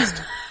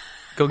podcast,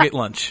 go get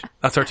lunch.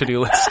 That's our to-do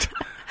list.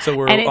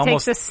 So it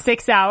takes us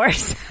 6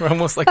 hours. We're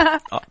almost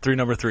through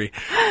number 3.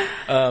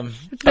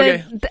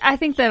 Okay. I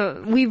think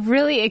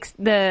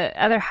the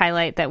other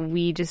highlight that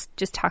we just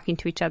talking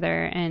to each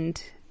other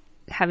and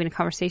having a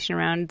conversation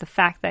around the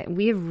fact that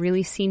we have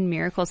really seen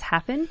miracles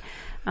happen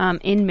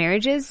in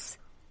marriages,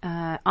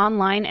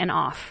 online and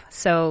off.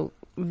 So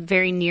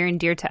very near and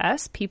dear to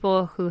us,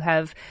 people who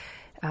have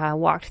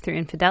walked through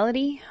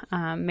infidelity,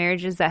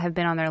 marriages that have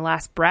been on their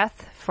last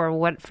breath for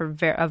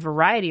a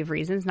variety of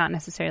reasons, not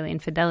necessarily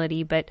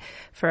infidelity, but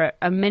for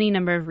a many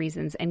number of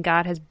reasons. And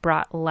God has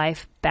brought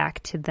life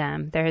back to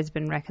them. There has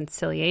been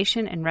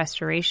reconciliation and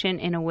restoration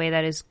in a way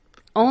that is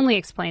only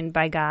explained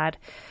by God.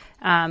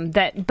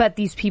 But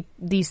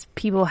these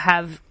people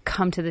have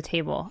come to the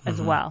table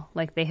as well.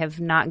 They have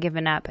not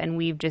given up, and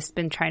we've just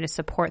been trying to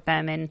support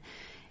them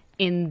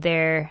in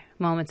their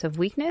moments of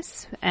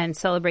weakness and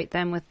celebrate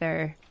them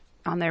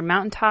on their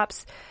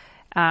mountaintops.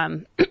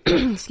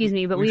 Excuse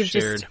me, but we've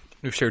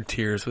shared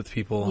tears with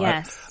people.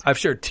 Yes. I've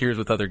shared tears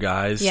with other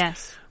guys.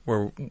 Yes.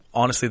 Where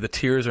honestly the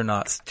tears are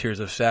not tears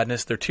of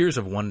sadness, they're tears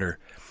of wonder.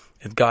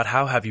 God,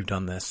 how have you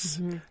done this?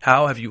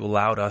 How have you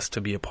allowed us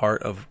to be a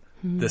part of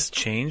this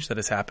change that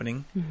is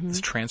happening,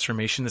 this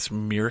transformation, this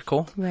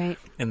miracle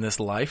in this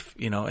life,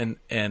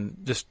 and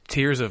just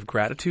tears of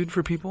gratitude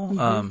for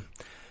people.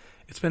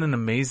 It's been an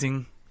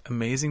amazing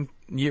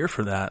year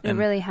for that. It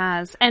really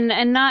has.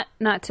 And not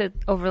to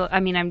I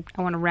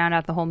want to round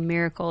out the whole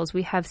miracles.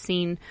 We have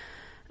seen,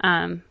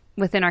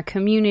 within our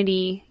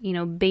community,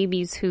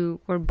 babies who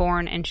were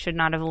born and should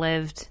not have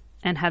lived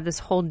and have this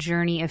whole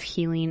journey of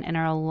healing and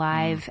are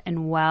alive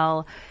and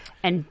well,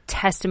 and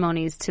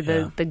testimonies to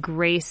the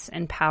grace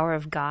and power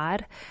of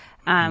God.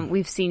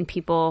 We've seen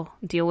people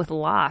deal with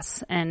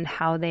loss and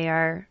how they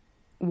are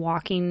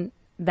walking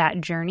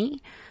that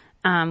journey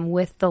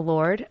with the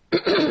Lord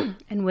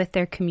and with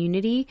their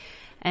community.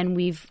 And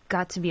we've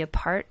got to be a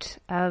part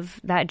of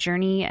that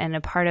journey and a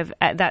part of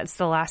that's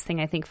the last thing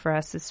I think for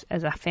us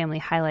as a family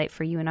highlight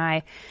for you and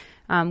I.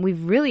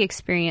 We've really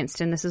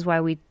experienced, and this is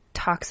why we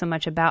talk so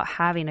much about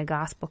having a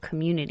gospel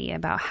community,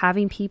 about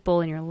having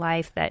people in your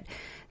life that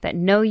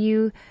know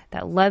you,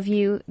 that love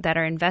you, that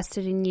are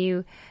invested in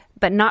you,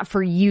 but not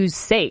for you's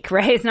sake,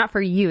 right? It's not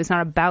for you. It's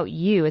not about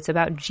you. It's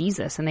about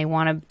Jesus. And they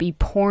want to be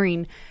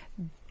pouring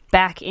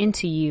back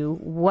into you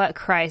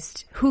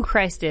who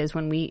Christ is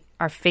when we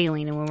are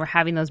failing and when we're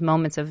having those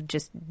moments of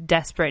just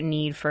desperate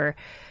need for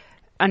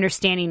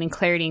understanding and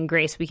clarity and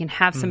grace. We can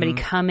have somebody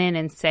come in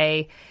and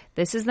say,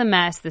 this is the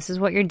mess. This is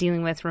what you're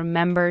dealing with.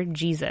 Remember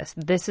Jesus.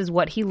 This is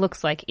what he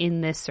looks like in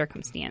this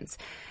circumstance.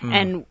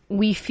 And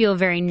we feel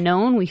very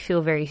known. We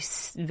feel very,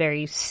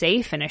 very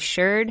safe and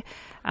assured.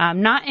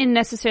 Not in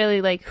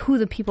necessarily like who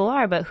the people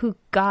are, but who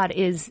God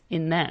is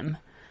in them.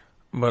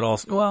 But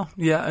also,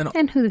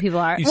 and who the people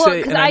are.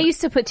 Because I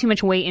used to put too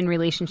much weight in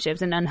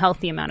relationships, an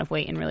unhealthy amount of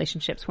weight in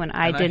relationships when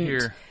I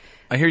didn't.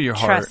 I hear your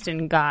heart. Trust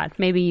in God.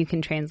 Maybe you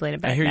can translate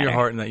it better. I hear your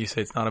heart in that you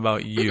say it's not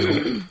about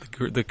you.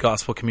 The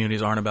gospel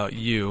communities aren't about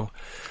you.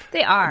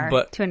 They are,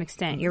 but to an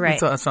extent. You're right.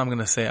 That's what I'm going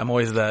to say. I'm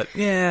always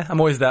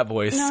that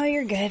voice. No,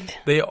 you're good.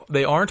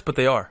 They aren't, but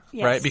they are,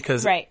 yes, right?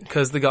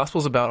 Because the gospel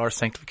is about our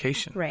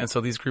sanctification. Right. And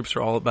so these groups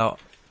are all about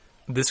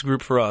this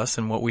group for us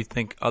and what we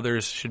think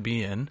others should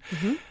be in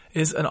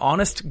is an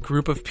honest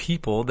group of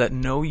people that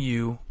know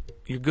you,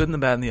 you're good and the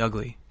bad and the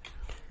ugly.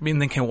 I mean,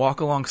 they can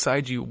walk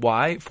alongside you.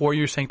 Why? For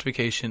your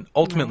sanctification.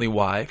 Ultimately,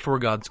 why? For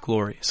God's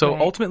glory. So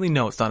ultimately,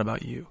 no, it's not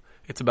about you.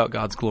 It's about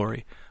God's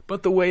glory.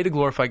 But the way to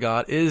glorify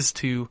God is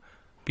to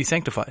be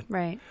sanctified.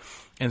 Right.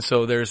 And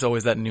so there's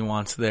always that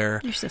nuance there.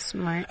 You're so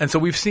smart. And so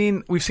we've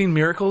seen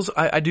miracles.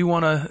 I do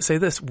want to say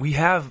this. We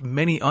have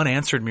many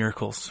unanswered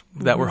miracles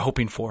that we're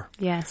hoping for.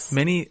 Yes.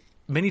 Many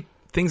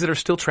things that are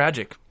still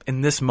tragic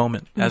in this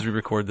moment as we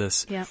record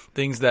this. Yeah.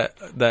 Things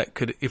that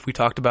could, if we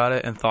talked about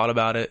it and thought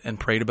about it and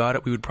prayed about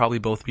it, we would probably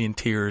both be in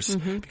tears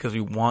because we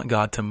want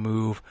God to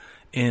move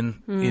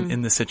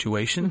in this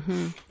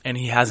situation. And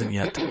he hasn't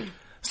yet.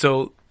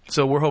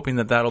 So we're hoping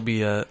that that'll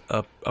be a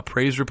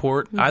praise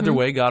report. Either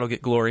way, God will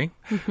get glory.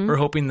 We're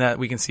hoping that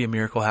we can see a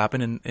miracle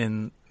happen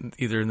in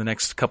either in the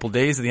next couple of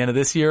days at the end of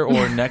this year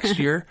or next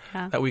year,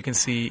 that we can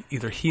see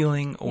either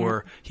healing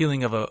or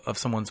healing of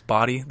someone's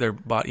body, their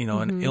body,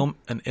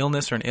 an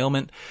illness or an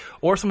ailment,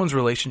 or someone's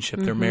relationship,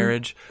 their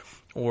marriage,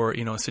 or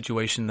a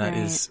situation that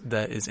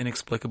is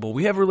inexplicable.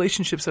 We have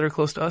relationships that are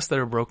close to us that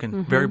are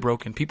broken, very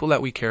broken. People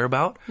that we care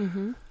about,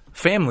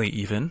 family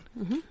even,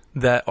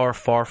 that are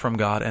far from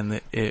God,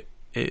 and it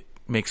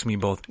makes me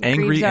both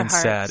angry and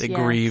sad. It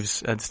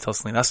grieves. I just tell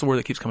Celine, that's the word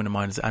that keeps coming to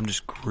mind, is I'm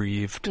just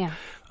grieved. Yeah.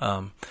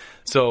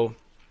 So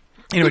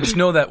anyway, just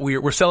know that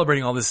we're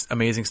celebrating all this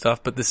amazing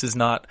stuff, but this is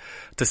not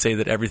to say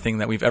that everything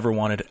that we've ever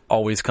wanted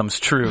always comes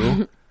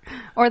true.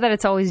 Or that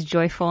it's always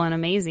joyful and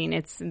amazing.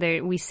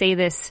 We say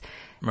this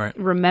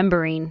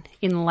remembering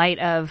in light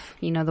of,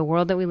 the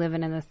world that we live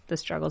in and the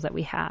struggles that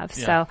we have.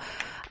 Yeah.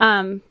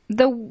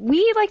 So,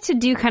 we like to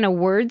do kind of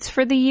words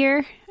for the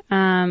year,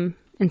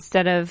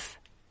 instead of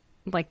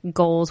like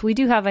goals. We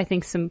do have, I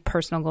think, some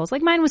personal goals.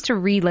 Like mine was to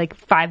read like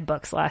 5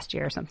 books last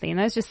year or something. And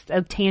that's just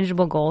a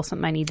tangible goal,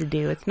 something I need to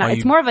do. It's not.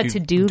 It's more of a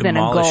to-do than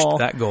a goal.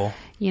 That goal.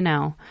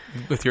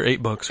 With your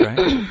 8 books,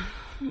 right?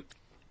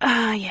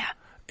 Yeah.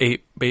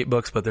 8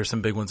 books, but there's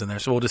some big ones in there.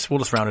 So we'll just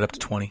round it up to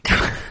 20.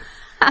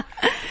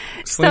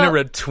 Selena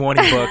read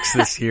 20 books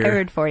this year. I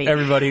read 40.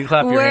 Everybody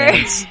clap your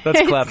hands.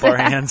 Let's clap our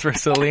hands for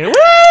Selena.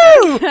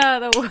 Woo!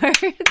 The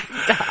word.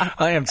 Stop.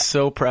 I am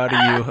so proud of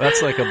you.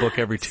 That's like a book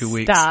every 2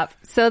 weeks. Stop.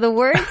 So the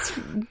word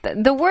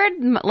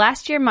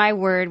last year,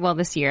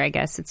 this year, I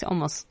guess it's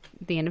almost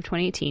the end of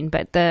 2018,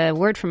 but the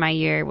word for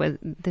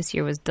this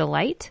year was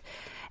delight.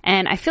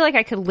 And I feel like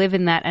I could live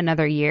in that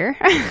another year.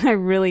 I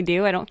really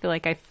do. I don't feel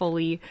like I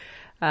fully,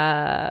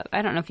 I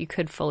don't know if you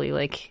could fully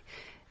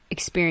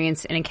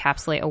experience and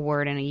encapsulate a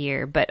word in a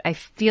year, but I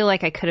feel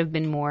like I could have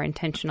been more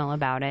intentional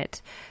about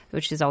it,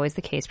 which is always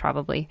the case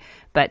probably.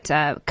 But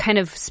kind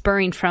of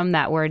spurring from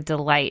that word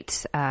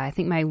delight, I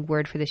think my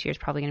word for this year is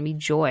probably going to be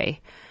joy.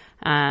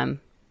 How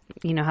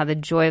the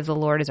joy of the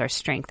Lord is our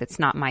strength. It's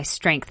not my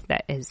strength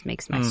that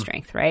makes my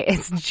strength, right?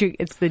 It's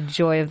the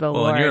joy of the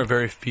Lord. Well, and you're a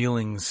very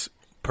feelings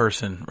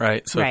person,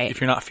 right? So if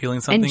you're not feeling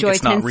something, and joy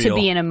it's not real. tends to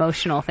be an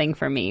emotional thing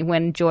for me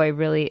when joy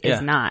really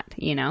is not,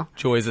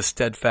 Joy is a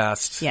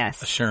steadfast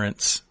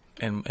assurance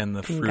and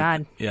the fruit.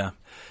 God. Yeah.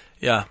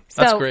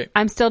 That's great.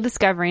 I'm still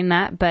discovering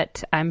that,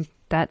 but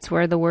that's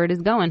where the word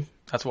is going.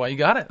 That's why you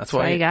got it. That's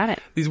why you got it.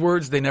 These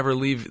words, they never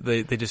leave.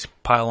 They just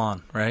pile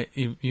on, right?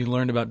 You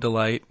learned about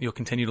delight. You'll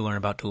continue to learn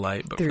about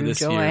delight, but through for this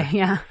joy,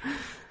 year,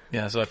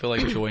 Yeah, so I feel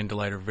like joy and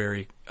delight are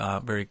very,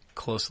 very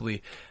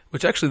closely,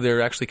 which actually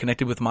they're actually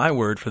connected with my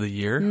word for the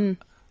year.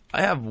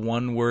 I have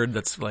one word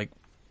that's like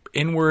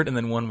inward and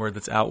then one word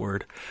that's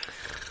outward.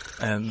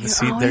 And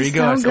there you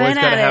go. I always got to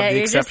have the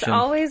exception. You're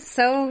just always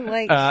so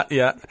like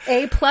yeah.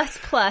 A++. Yeah,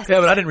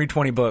 but I didn't read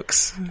 20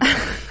 books.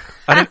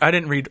 I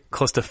didn't read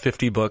close to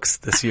 50 books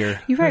this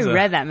year. You've already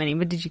read that many,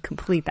 but did you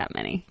complete that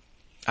many?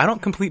 I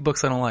don't complete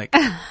books I don't like.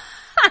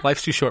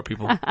 Life's too short,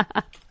 people.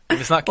 If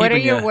it's not keeping what are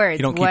your you, words?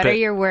 You don't keep what it. are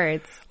your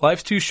words?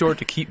 Life's too short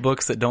to keep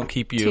books that don't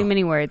keep you. Too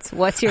many words.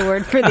 What's your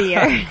word for the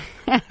year?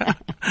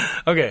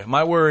 Okay,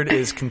 my word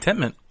is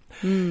contentment.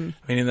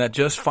 Meaning that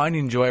just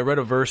finding joy. I read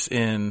a verse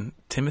in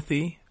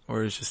Timothy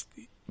where it's just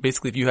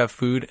basically if you have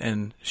food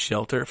and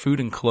shelter, food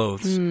and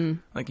clothes,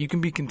 like you can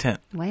be content.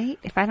 Wait,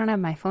 if I don't have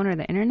my phone or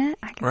the internet,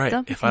 I can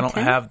still be If content?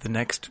 I don't have the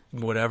next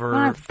whatever I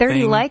don't have 30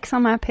 thing. likes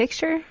on my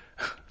picture.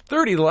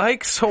 30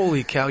 likes?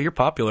 Holy cow, you're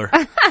popular.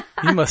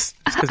 You must,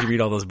 just because you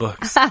read all those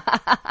books.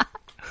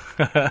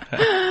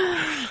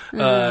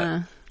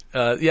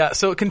 Yeah,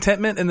 so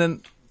contentment, and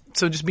then,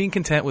 so just being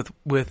content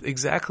with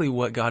exactly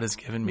what God has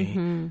given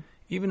me,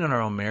 even in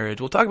our own marriage.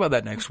 We'll talk about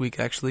that next week,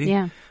 actually.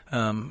 Yeah.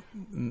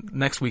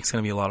 Next week's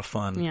going to be a lot of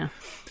fun. Yeah.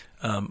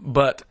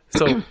 But,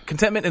 so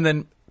contentment, and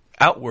then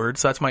outward,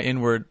 so that's my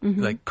inward,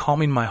 like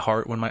calming my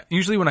heart.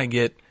 Usually when I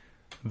get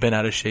bent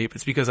out of shape,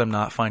 it's because I'm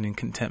not finding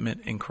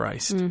contentment in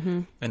Christ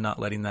and not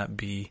letting that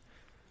be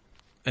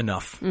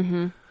enough.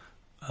 And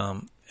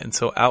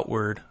so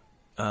outward,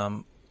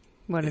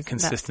 What is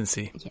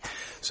consistency. Yes.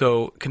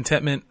 So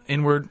contentment,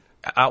 inward,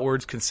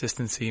 outwards,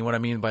 consistency. And what I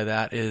mean by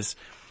that is,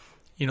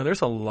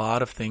 there's a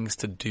lot of things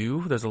to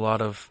do. There's a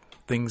lot of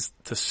things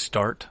to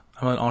start.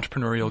 I'm an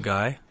entrepreneurial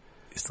guy.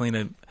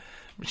 Selena,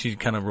 she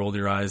kind of rolled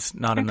your eyes.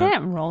 I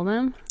didn't roll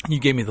them. You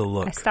gave me the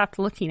look. I stopped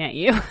looking at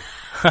you.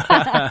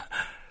 I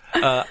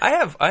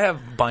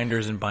have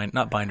binders and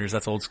not binders.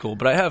 That's old school.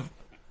 But I have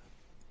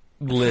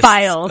lists.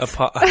 Files. A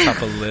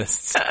top of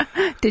lists.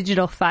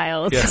 Digital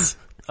files. Yes.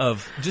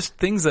 Of just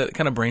things that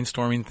kind of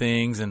brainstorming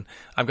things. And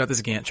I've got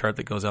this Gantt chart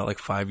that goes out like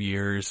 5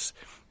 years.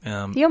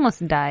 You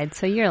almost died,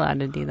 so you're allowed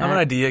to do that. I'm an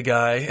idea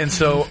guy. And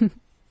so,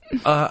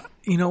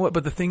 you know what?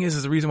 But the thing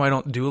is the reason why I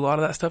don't do a lot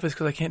of that stuff is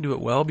because I can't do it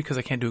well, because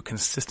I can't do it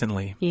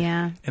consistently.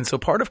 Yeah. And so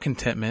part of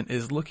contentment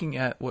is looking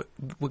at what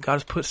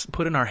God has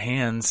put in our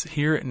hands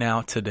here,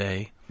 now,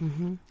 today.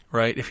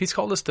 Right? If He's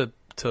called us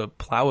to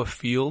plow a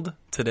field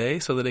today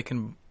so that it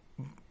can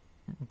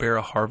bear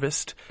a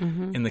harvest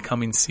in the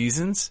coming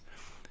seasons,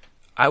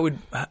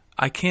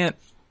 I can't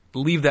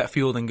leave that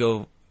field and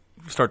go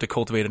start to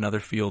cultivate another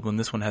field when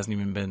this one hasn't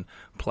even been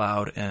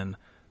plowed and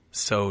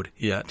sowed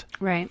yet.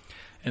 Right.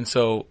 And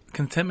so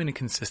contentment and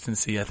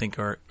consistency, I think,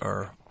 are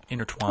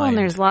intertwined. Well, and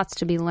there's lots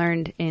to be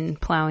learned in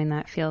plowing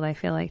that field, I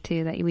feel like,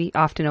 too, that we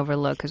often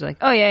overlook because we're like,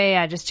 oh,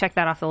 yeah, just check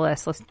that off the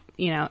list. Let's,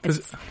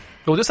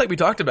 well, just like we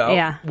talked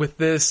about with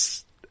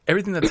this,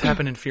 everything that's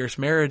happened in Fierce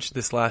Marriage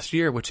this last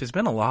year, which has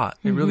been a lot.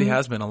 It really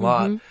has been a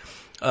lot.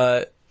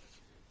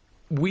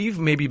 We've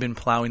maybe been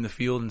plowing the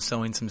field and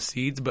sowing some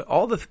seeds, but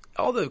all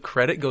the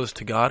credit goes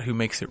to God, who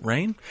makes it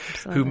rain,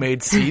 who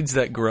made seeds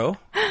that grow.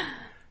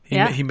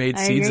 He made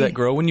seeds that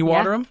grow when you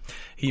water them.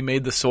 He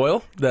made the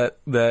soil that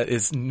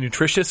is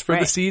nutritious for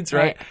the seeds,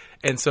 right?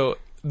 And so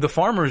the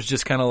farmer is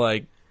just kind of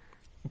like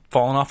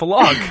falling off a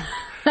log,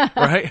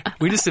 right?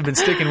 We just have been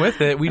sticking with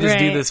it. We just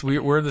do this.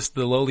 We're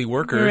the lowly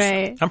workers.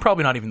 Right. I'm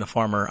probably not even the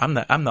farmer. I'm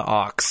the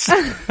ox.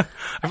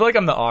 I feel like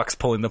I'm the ox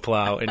pulling the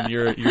plow, and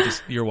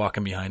you're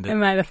walking behind it.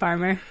 Am I the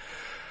farmer?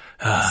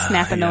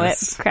 Snapping the whip,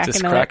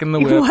 cracking the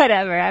whip.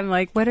 Whatever. I'm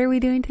like, what are we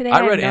doing today?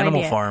 I read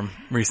Animal Farm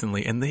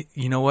recently, and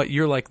you know what?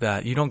 You're like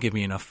that. You don't give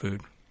me enough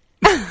food.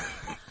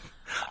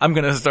 I'm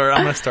gonna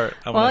start.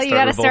 Well, you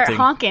gotta start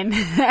honking.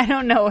 I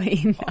don't know what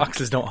you know.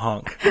 Oxes don't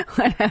honk.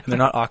 And they're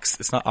not ox.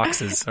 It's not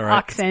oxes. All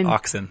right.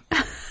 Oxen.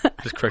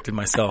 Just corrected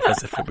myself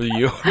as if it were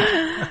you.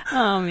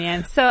 Oh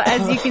man! So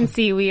as you can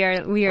see, we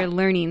are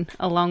learning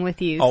along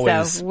with you.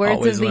 Always, so words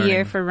always of the learning.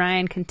 year for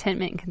Ryan: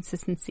 contentment and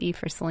consistency.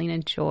 For Selena: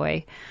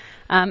 joy.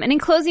 And in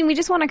closing, we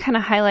just want to kind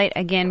of highlight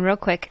again, real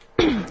quick,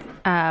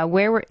 where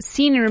we're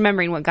seeing and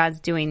remembering what God's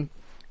doing.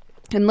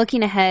 And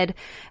looking ahead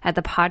at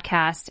the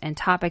podcast and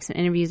topics and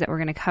interviews that we're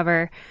going to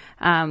cover,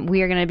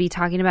 we are going to be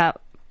talking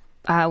about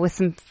with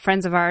some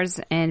friends of ours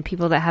and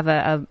people that have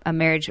a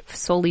marriage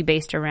solely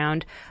based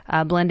around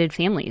blended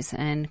families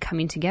and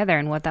coming together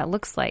and what that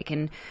looks like.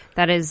 And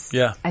that is,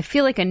 I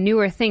feel like, a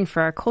newer thing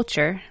for our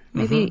culture.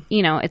 Maybe,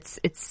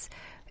 it's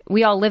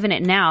we all live in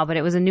it now, but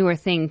it was a newer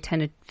thing 10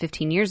 to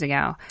 15 years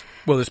ago.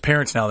 Well, there's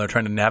parents now that are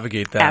trying to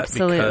navigate that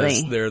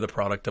because they're the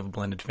product of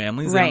blended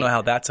families. They don't know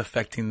how that's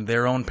affecting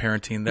their own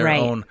parenting, their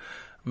own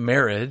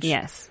marriage.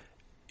 Yes.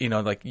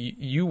 Like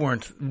you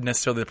weren't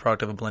necessarily the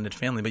product of a blended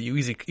family, but you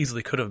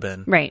easily could have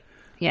been. Right.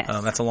 Yes.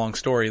 That's a long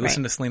story.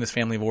 Listen to Selena's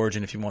Family of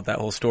Origin if you want that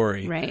whole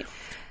story. Right.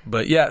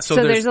 But yeah, so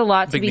there's a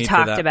lot to be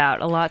talked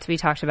about. A lot to be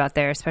talked about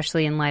there,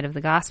 especially in light of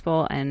the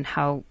gospel and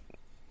how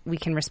we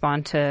can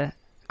respond to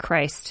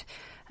Christ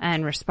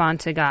and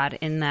respond to God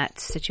in that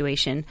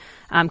situation.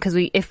 Because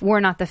if we're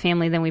not the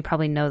family, then we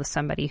probably know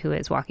somebody who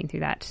is walking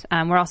through that.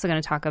 We're also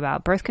going to talk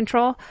about birth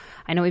control.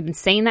 I know we've been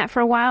saying that for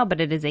a while, but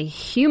it is a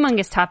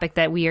humongous topic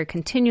that we are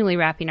continually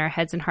wrapping our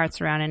heads and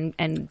hearts around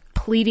and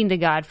pleading to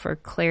God for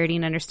clarity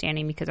and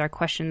understanding, because our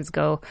questions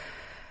go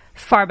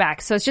far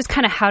back. So it's just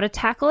kind of how to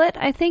tackle it,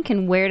 I think,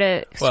 and where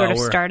to sort of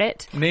start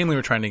it. Namely,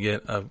 we're trying to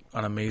get an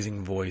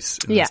amazing voice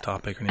in this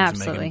topic. Her name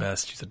is Megan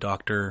Best. She's a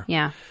doctor.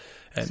 Yeah.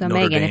 So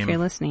Notre Megan, Dame. if you're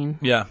listening.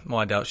 Yeah. Well,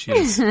 I doubt she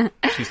is.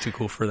 She's too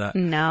cool for that.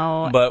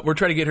 No. But we're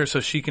trying to get her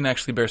so she can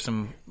actually bear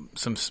some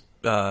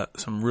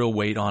real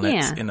weight on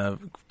it in a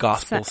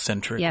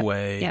gospel-centric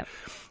way. Yep.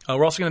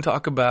 We're also going to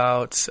talk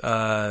about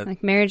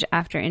like marriage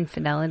after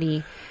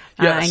infidelity.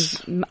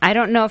 Yes. I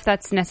don't know if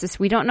that's necessary.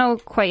 We don't know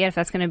quite yet if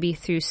that's going to be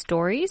through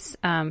stories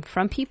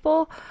from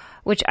people,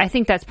 which I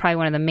think that's probably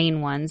one of the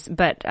main ones.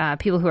 But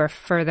people who are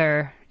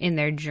further in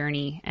their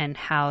journey and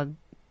how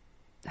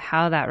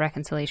that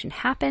reconciliation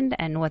happened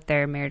and what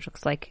their marriage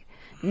looks like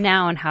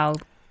now and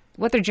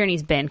what their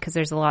journey's been, because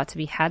there's a lot to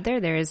be had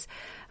there. There is,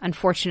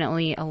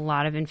 unfortunately, a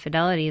lot of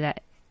infidelity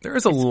that there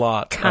is a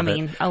lot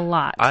coming. Of it. A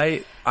lot.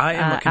 I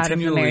am continually out of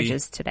the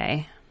marriages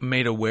today.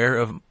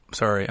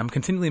 I'm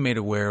continually made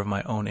aware of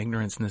my own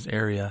ignorance in this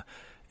area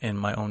and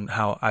my own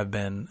how I've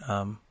been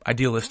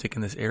idealistic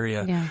in this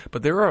area. Yeah.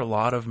 But there are a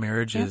lot of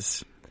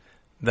marriages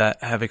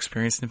that have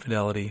experienced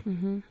infidelity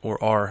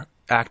or are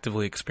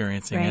actively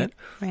experiencing it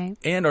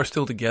and are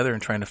still together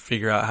and trying to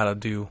figure out how to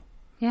do.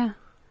 Yeah.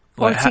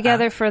 Or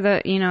together for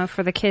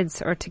the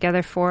kids, or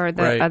together for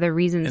the other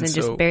reasons, and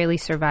just barely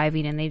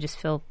surviving, and they just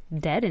feel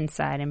dead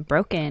inside and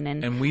broken.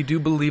 And we do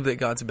believe that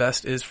God's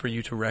best is for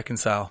you to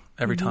reconcile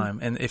every time,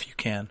 and if you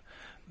can.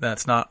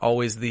 That's not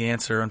always the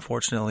answer,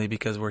 unfortunately,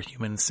 because we're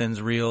human.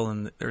 Sin's real,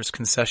 and there's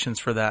concessions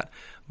for that.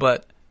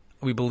 But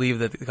we believe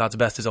that God's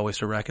best is always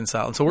to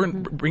reconcile. And so we're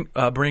going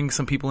to bring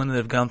some people in that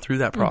have gone through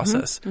that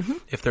process.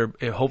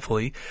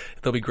 Hopefully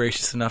they'll be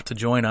gracious enough to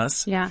join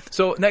us. Yeah.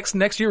 So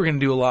next year we're going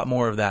to do a lot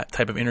more of that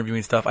type of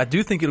interviewing stuff. I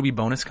do think it'll be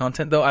bonus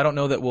content, though. I don't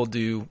know that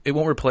it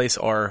won't replace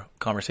our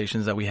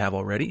conversations that we have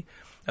already.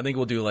 I think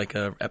we'll do like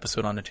a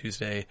episode on a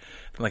Tuesday,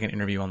 like an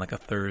interview on like a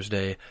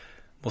Thursday.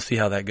 We'll see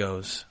how that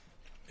goes.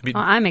 Well,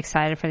 I'm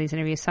excited for these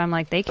interviews, so I'm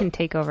like, they can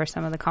take over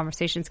some of the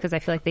conversations because I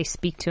feel like they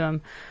speak to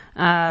them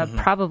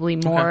probably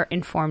more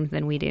informed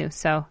than we do.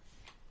 So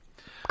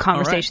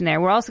conversation there.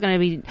 We're also going to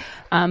be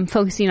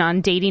focusing on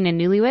dating and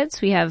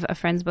newlyweds. We have a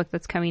friend's book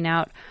that's coming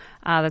out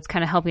that's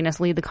kind of helping us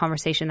lead the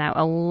conversation out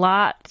a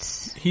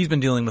lot. He's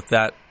been dealing with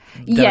that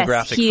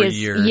demographic for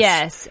years.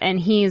 Yes, and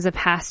he is a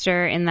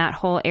pastor in that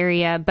whole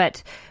area.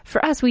 But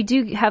for us,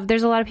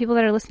 there's a lot of people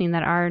that are listening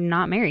that are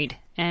not married,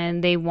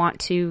 and they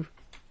want to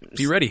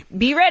Be ready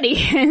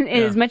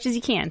as much as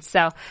you can.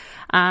 So,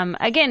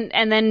 again,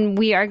 and then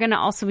we are going to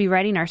also be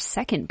writing our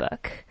second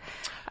book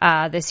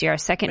this year, our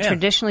second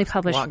traditionally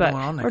published book.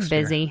 We're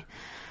busy.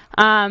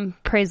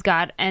 Praise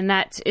God. And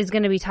that is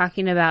going to be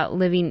talking about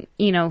living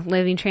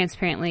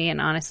transparently and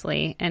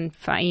honestly, and,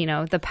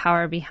 the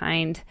power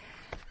behind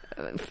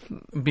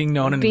being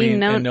known and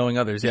knowing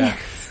others. Yeah.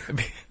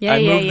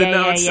 I moved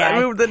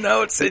the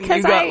notes and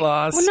you got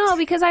lost. Well, no,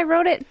 because I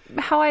wrote it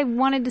how I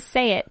wanted to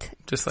say it.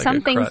 Just like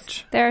a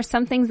crutch. There are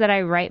some things that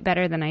I write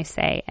better than I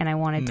say, and I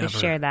wanted to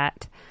share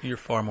that. You're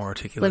far more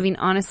articulate. Living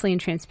honestly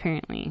and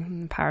transparently.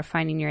 The power of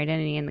finding your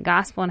identity in the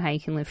gospel and how you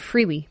can live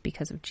freely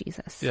because of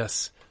Jesus.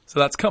 Yes. So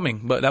that's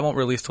coming, but that won't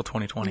release till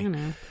 2020. I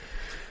know.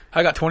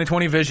 I got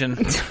 2020 vision.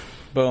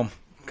 Boom.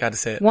 Got to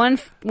say it. One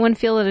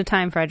field at a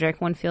time, Frederick.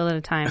 One field at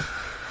a time.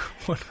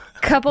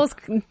 Couples,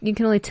 you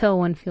can only till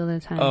one field at a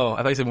time. Oh,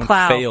 I thought you said one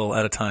fail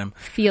at a time.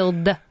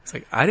 Field. It's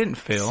like, I didn't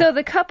fail. So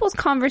the couples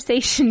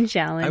conversation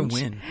challenge. I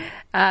win.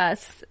 A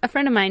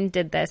friend of mine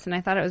did this, and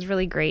I thought it was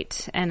really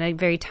great and a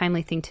very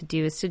timely thing to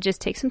do, is to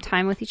just take some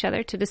time with each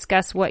other to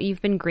discuss what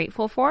you've been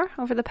grateful for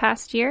over the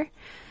past year,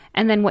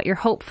 and then what you're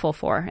hopeful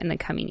for in the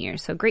coming year.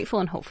 So grateful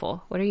and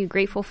hopeful. What are you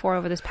grateful for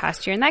over this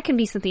past year? And that can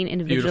be something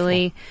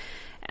individually.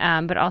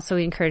 But also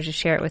we encourage you to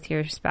share it with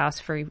your spouse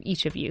for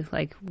each of you.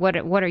 Like, what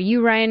are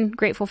you, Ryan,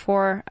 grateful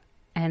for?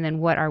 And then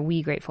what are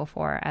we grateful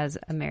for as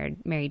a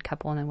married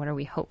couple? And then what are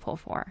we hopeful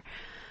for?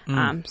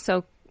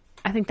 So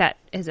I think that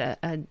is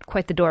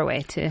quite the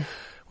doorway to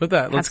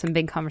have some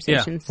big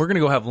conversations. Yeah, we're going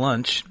to go have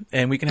lunch,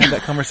 and we can have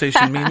that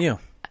conversation, me and you.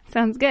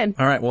 Sounds good.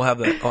 All right, we'll have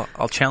that.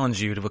 I'll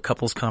challenge you to a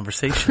couples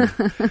conversation.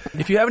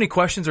 If you have any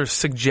questions or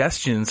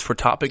suggestions for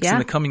topics in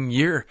the coming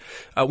year,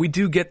 we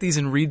do get these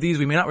and read these.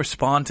 We may not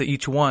respond to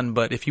each one,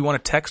 but if you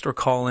want to text or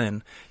call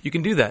in, you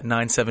can do that,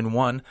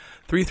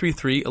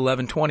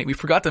 971-333-1120. We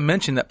forgot to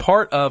mention that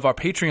part of our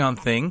Patreon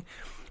thing,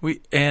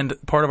 and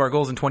part of our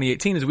goals in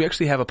 2018 is we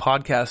actually have a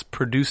podcast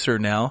producer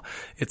now.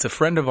 It's a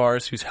friend of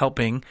ours who's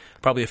helping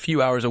probably a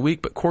few hours a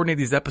week, but coordinate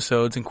these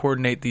episodes and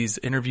coordinate these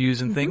interviews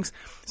and things.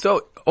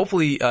 So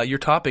hopefully your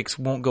topics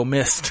won't go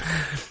missed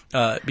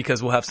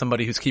because we'll have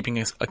somebody who's keeping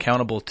us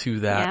accountable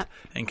to that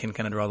and can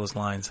kind of draw those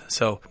lines.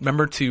 So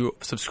remember to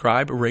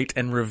subscribe, rate,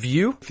 and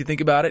review. If you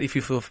think about it, if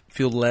you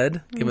feel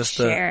led, give us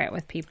share it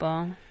with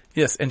people.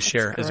 Yes, and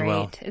share as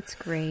well. It's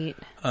great.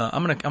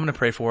 I'm gonna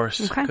pray for us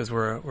because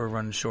we're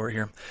running short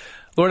here.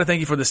 Lord, I thank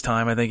you for this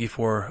time. I thank you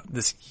for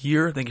this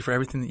year. Thank you for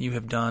everything that you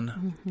have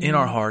done in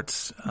our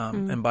hearts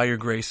and by your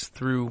grace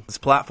through this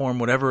platform,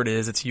 whatever it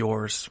is, it's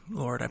yours.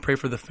 Lord, I pray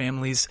for the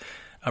families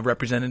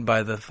represented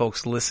by the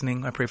folks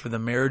listening. I pray for the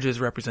marriages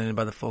represented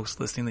by the folks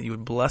listening, that you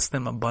would bless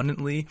them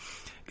abundantly,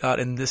 God,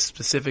 in this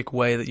specific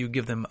way, that you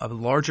give them a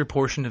larger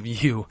portion of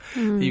you,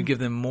 that you give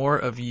them more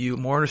of you,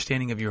 more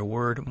understanding of your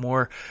word,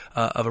 more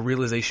of a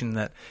realization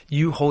that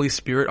you, Holy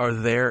Spirit, are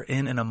there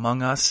in and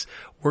among us,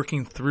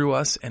 working through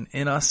us and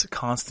in us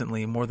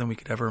constantly, more than we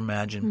could ever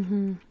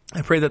imagine.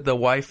 I pray that the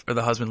wife or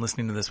the husband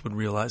listening to this would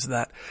realize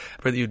that.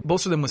 I pray that you'd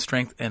bolster them with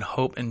strength and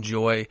hope and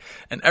joy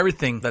and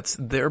everything that's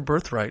their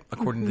birthright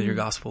according to your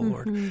gospel,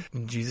 Lord.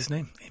 In Jesus'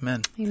 name,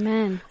 amen.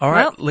 Amen. All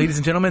right, ladies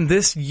and gentlemen,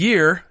 this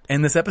year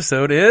and this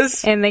episode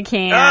is... In the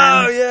can.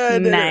 Oh, yeah.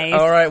 Nice.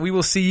 All right, we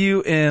will see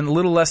you in a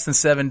little less than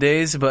 7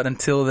 days, but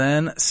until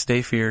then,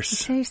 stay fierce.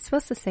 So you're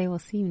supposed to say we'll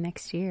see you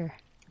next year.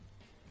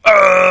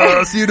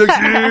 See you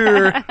next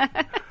year.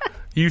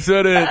 You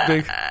said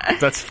it.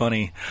 That's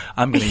funny.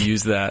 I'm going to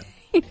use that.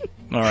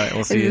 All right,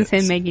 we'll see you. This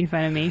is him making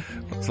fun of me.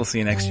 We'll see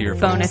you next year.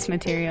 Bonus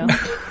material.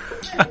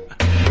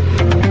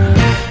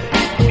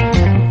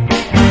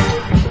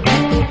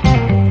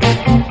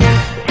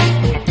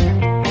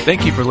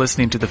 Thank you for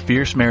listening to the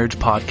Fierce Marriage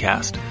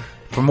Podcast.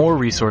 For more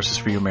resources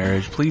for your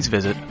marriage, please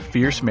visit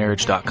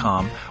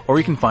fiercemarriage.com, or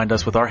you can find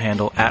us with our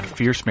handle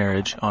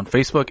 @FierceMarriage on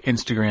Facebook,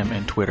 Instagram,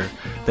 and Twitter.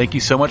 Thank you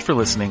so much for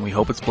listening. We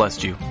hope it's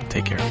blessed you.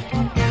 Take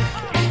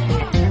care.